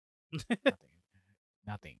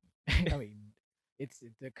 Nothing. I mean,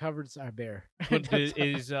 the cupboards are bare.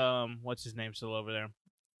 Is what's his name still over there?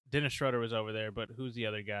 Dennis Schroeder was over there, but who's the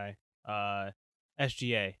other guy?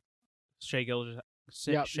 SGA. Shea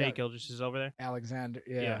Gilgeous is over there. Alexander,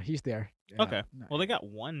 yeah. He's there. Yeah. Okay. Well, they got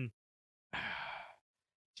one.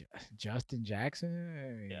 Justin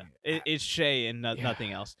Jackson. Yeah, it's Shea and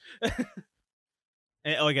nothing else.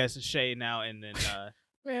 I guess it's Shea now, and then.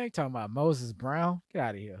 Man, you talking about Moses Brown? Get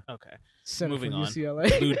out of here. Okay. Center Moving from on.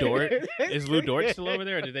 UCLA. Lou Dort. Is Lou Dort still over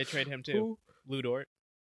there, or did they trade him too? Who? Lou Dort.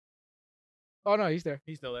 Oh no, he's there.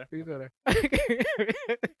 He's still there. He's still there.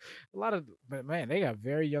 But man, they got a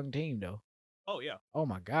very young team though. Oh yeah. Oh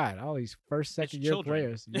my God, all these first, second year children.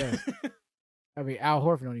 players. Yeah. I mean, Al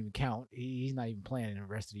Horford don't even count. He's not even playing the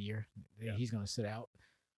rest of the year. Yeah. He's gonna sit out.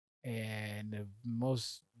 And the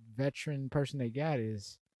most veteran person they got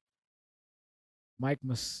is Mike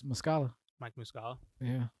Muscala. Mike Muscala.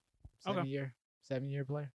 Yeah. Okay. 7-year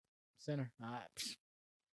player, center.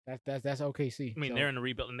 That's OKC. I mean, they're in a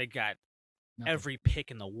rebuild, and they got nothing. every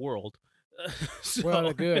pick in the world. So, well,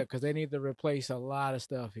 they're good because they need to replace a lot of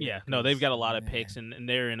stuff here. Yeah, no, they've got a lot of picks, and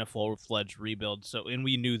they're in a full-fledged rebuild. So, and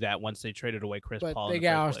we knew that once they traded away Chris Paul. But they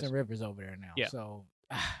got Austin Rivers over there now. Yeah. So,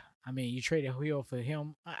 I mean, you traded Hill for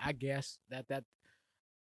him. I guess that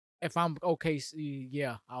if I'm OKC,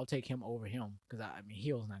 yeah, I'll take him over him because I mean,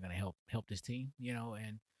 Hill's not gonna help this team, but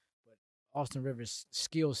Austin Rivers'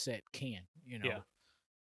 skill set can, Yeah.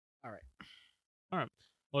 All right.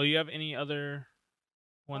 Well, you have any other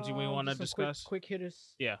ones we want to discuss? Quick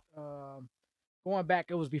hitters. Yeah. Going back,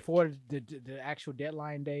 it was before the actual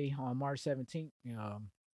deadline day on March 17th.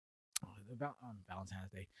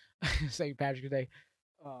 Valentine's Day, St. Patrick's Day.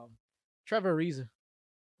 Trevor Ariza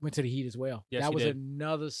went to the Heat as well. Yes, that was did.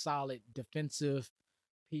 another solid defensive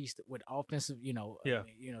piece with offensive.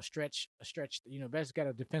 Stretch. Best got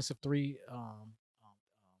a defensive three.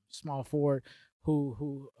 Small forward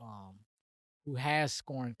who has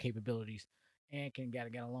scoring capabilities and can got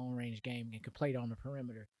a long range game and can play it on the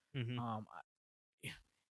perimeter. Mm-hmm.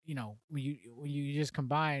 When you just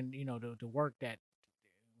combine, the work that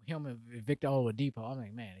him and Victor Oladipo, I'm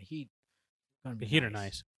like, man, the Heat gonna be. The Heat are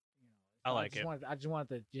nice. I like it. I just wanted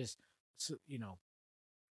to just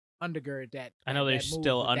undergird that. I know they're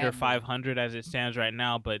still under 500 move. as it stands right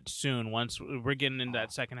now, but soon, once we're getting into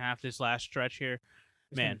that second half, this last stretch here,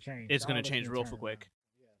 it's going to change real quick.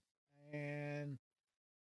 Yeah. And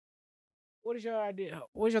what is your idea?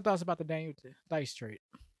 What is your thoughts about the Daniel Dice trade?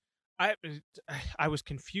 I was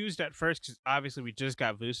confused at first because obviously we just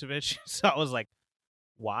got Vucevic, so I was like,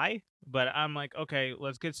 why? But I'm like, okay,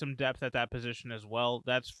 let's get some depth at that position as well.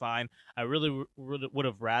 That's fine. I really would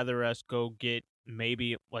have rather us go get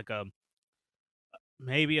maybe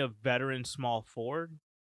a veteran small forward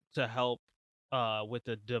to help with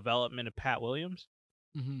the development of Pat Williams.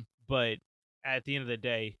 Mm-hmm. But at the end of the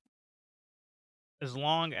day, as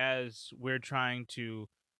long as we're trying to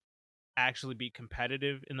actually be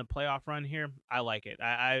competitive in the playoff run here, I like it.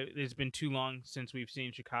 It's been too long since we've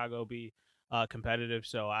seen Chicago be competitive,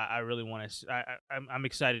 so I really want to. I'm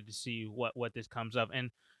excited to see what this comes of,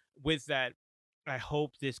 and with that, I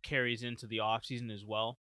hope this carries into the offseason as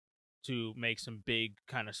well to make some big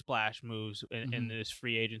kind of splash moves in this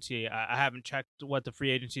free agency. I haven't checked what the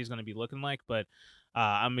free agency is going to be looking like, but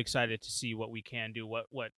I'm excited to see what we can do,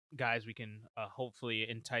 what guys we can hopefully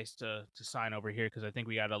entice to sign over here, because I think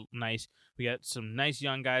we got some nice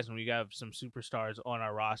young guys, and we got some superstars on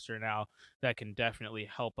our roster now that can definitely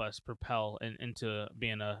help us propel into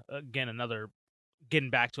being getting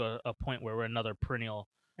back to a point where we're another perennial.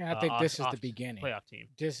 And I think this is the beginning. Playoff team.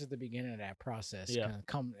 This is the beginning of that process. Yeah.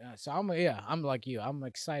 So I'm like you. I'm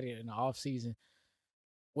excited in the off season,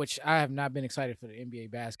 which I have not been excited for the NBA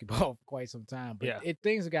basketball for quite some time. But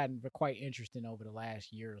things have gotten quite interesting over the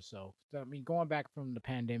last year or so. I mean, going back from the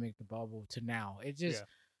pandemic, the bubble to now,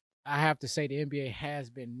 I have to say the NBA has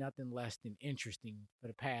been nothing less than interesting for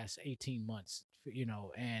the past 18 months.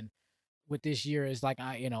 And with this year, it's like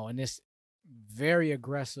in this very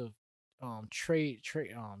aggressive trade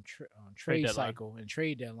deadline. cycle and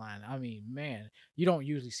trade deadline. I mean, man, you don't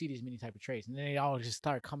usually see these many type of trades, and then they all just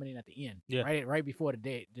start coming in at the end, Yeah. right before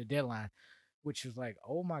the deadline, which was like,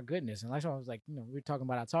 oh my goodness. And that's why I was like, we were talking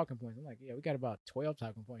about our talking points. I'm like, yeah, we got about 12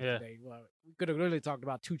 talking points today. Well, we could have literally talked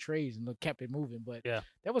about 2 trades and kept it moving, but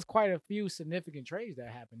there was quite a few significant trades that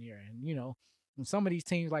happened here, and some of these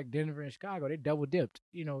teams like Denver and Chicago, they double dipped.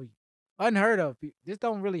 Unheard of. This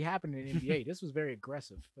don't really happen in the NBA. This was very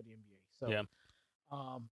aggressive for the NBA. So,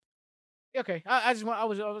 okay. I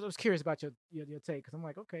was curious about your take, because I'm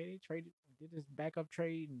like, okay, they did this backup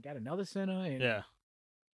trade and got another center,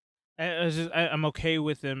 and I'm okay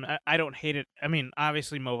with him. I don't hate it. I mean,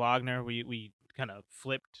 obviously Mo Wagner, we kind of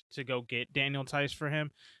flipped to go get Daniel Tice for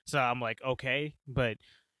him, so I'm like, okay, but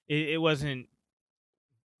it wasn't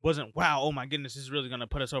wow, oh my goodness, this is really going to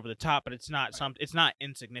put us over the top, but it's not it's not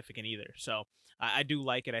insignificant either. So I do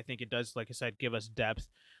like it. I think it does, like I said, give us depth.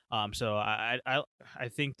 So I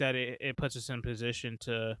think that it puts us in position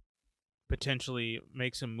to potentially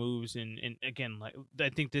make some moves, and again, like, I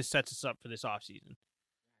think this sets us up for this offseason.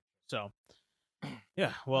 So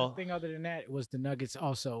yeah, well, one thing other than that was the Nuggets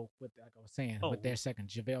also, with, like I was saying, with their second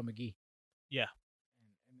JaVale McGee. Yeah.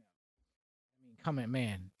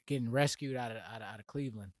 Man, getting rescued out of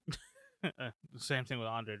Cleveland. Same thing with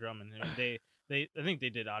Andre Drummond. I think they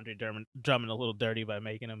did Andre Drummond a little dirty by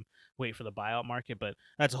making him wait for the buyout market, but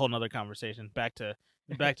that's a whole nother conversation. Back to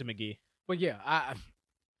McGee. But yeah,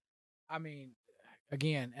 I mean,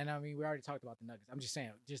 again, and I mean, we already talked about the Nuggets. I'm just saying,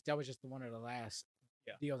 that was just one of the last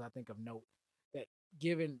deals I think of note, that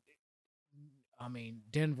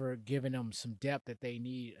Denver giving them some depth that they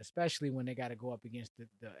need, especially when they got to go up against the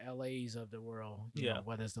LAs of the world, you know,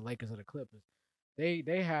 whether it's the Lakers or the Clippers.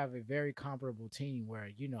 They have a very comparable team where,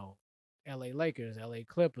 LA Lakers, LA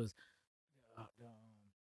Clippers,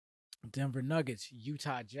 Denver Nuggets,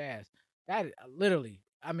 Utah Jazz. That literally,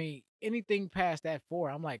 I mean, anything past that 4,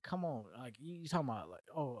 I'm like, come on. Like, you talking about, like,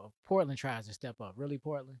 Portland tries to step up. Really,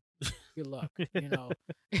 Portland? Good luck.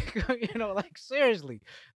 Like, seriously,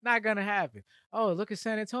 not gonna happen. Oh, look at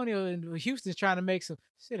San Antonio and Houston's trying to make some.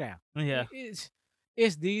 Sit down. Yeah,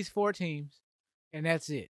 it's these 4 teams, and that's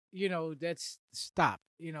it. That's stop.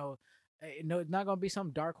 No, it's not gonna be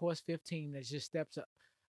some dark horse 15 that just steps up.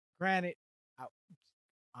 Granted,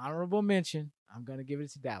 honorable mention, I'm gonna give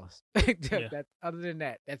it to Dallas. Other than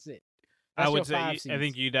that, that's it. That's I would say I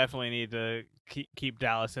think you definitely need to keep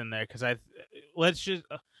Dallas in there, because let's just.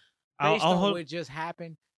 Based on what just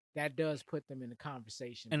happened, that does put them in the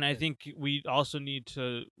conversation. And I think we also need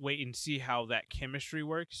to wait and see how that chemistry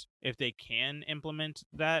works. If they can implement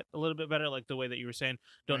that a little bit better, like the way that you were saying,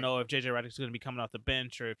 don't know if JJ Redick's going to be coming off the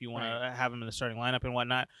bench, or if you want to have him in the starting lineup and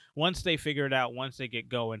whatnot. Once they figure it out, once they get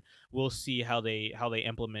going, we'll see how they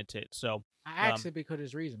implement it. So I actually, because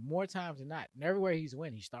there's reason, more times than not, and everywhere he's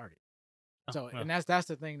win, he started. So and that's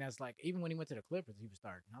the thing, that's like, even when he went to the Clippers, he was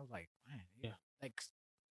starting. I was like, man, like,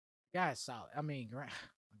 guy's solid. I mean, my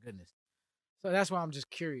goodness. So that's why I'm just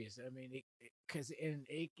curious. I mean, because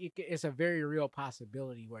it's a very real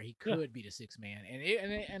possibility where he could be the 6th man,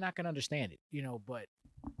 and I can understand it, but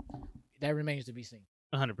that remains to be seen.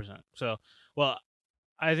 100%. So, well,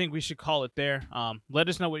 I think we should call it there. Let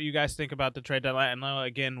us know what you guys think about the trade deadline. I know,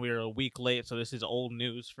 again, we're a week late, so this is old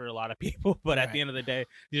news for a lot of people. But at the end of the day,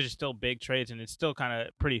 these are still big trades, and it's still kind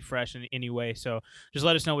of pretty fresh in anyway. So just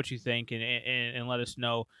let us know what you think, and let us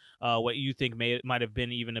know what you think might have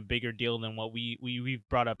been even a bigger deal than what we've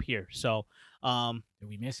brought up here. So, did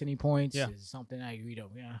we miss any points? Yeah. Is something I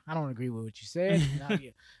don't agree with what you said.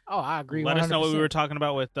 I agree. Let 100%. us know what we were talking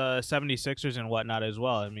about with 76ers and whatnot as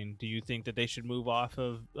well. I mean, do you think that they should move off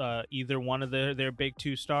of either one of their big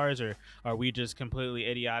 2 stars, or are we just completely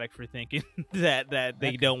idiotic for thinking that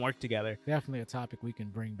they don't work together? Definitely a topic we can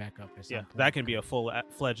bring back up at some point. That can be a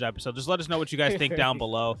full-fledged episode. Just let us know what you guys think down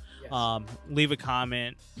below. Yes. Leave a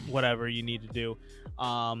comment, whatever you need to do.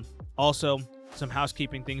 Also, some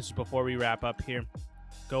housekeeping things before we wrap up here.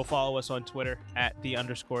 Go follow us on Twitter at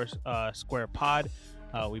 @_square_pod.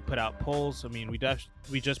 We put out polls. I mean, we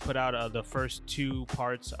just put out the first 2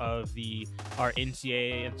 parts of our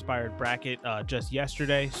NCAA inspired bracket just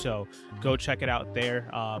yesterday. So go check it out there,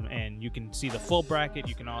 and you can see the full bracket.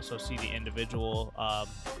 You can also see the individual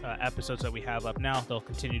episodes that we have up now. They'll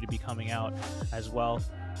continue to be coming out as well.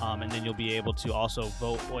 And then you'll be able to also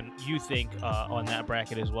vote when you think on that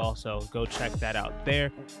bracket as well. So go check that out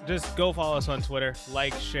there. Just go follow us on Twitter,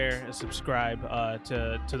 like, share, and subscribe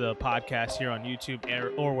to the podcast here on YouTube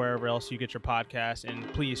or wherever else you get your podcast.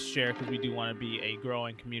 And please share, because we do want to be a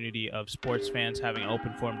growing community of sports fans having an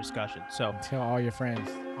open forum discussion. So tell all your friends,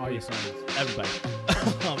 all your friends, everybody.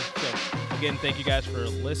 So again, thank you guys for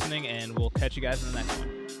listening, and we'll catch you guys in the next one.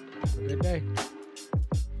 Have a good day.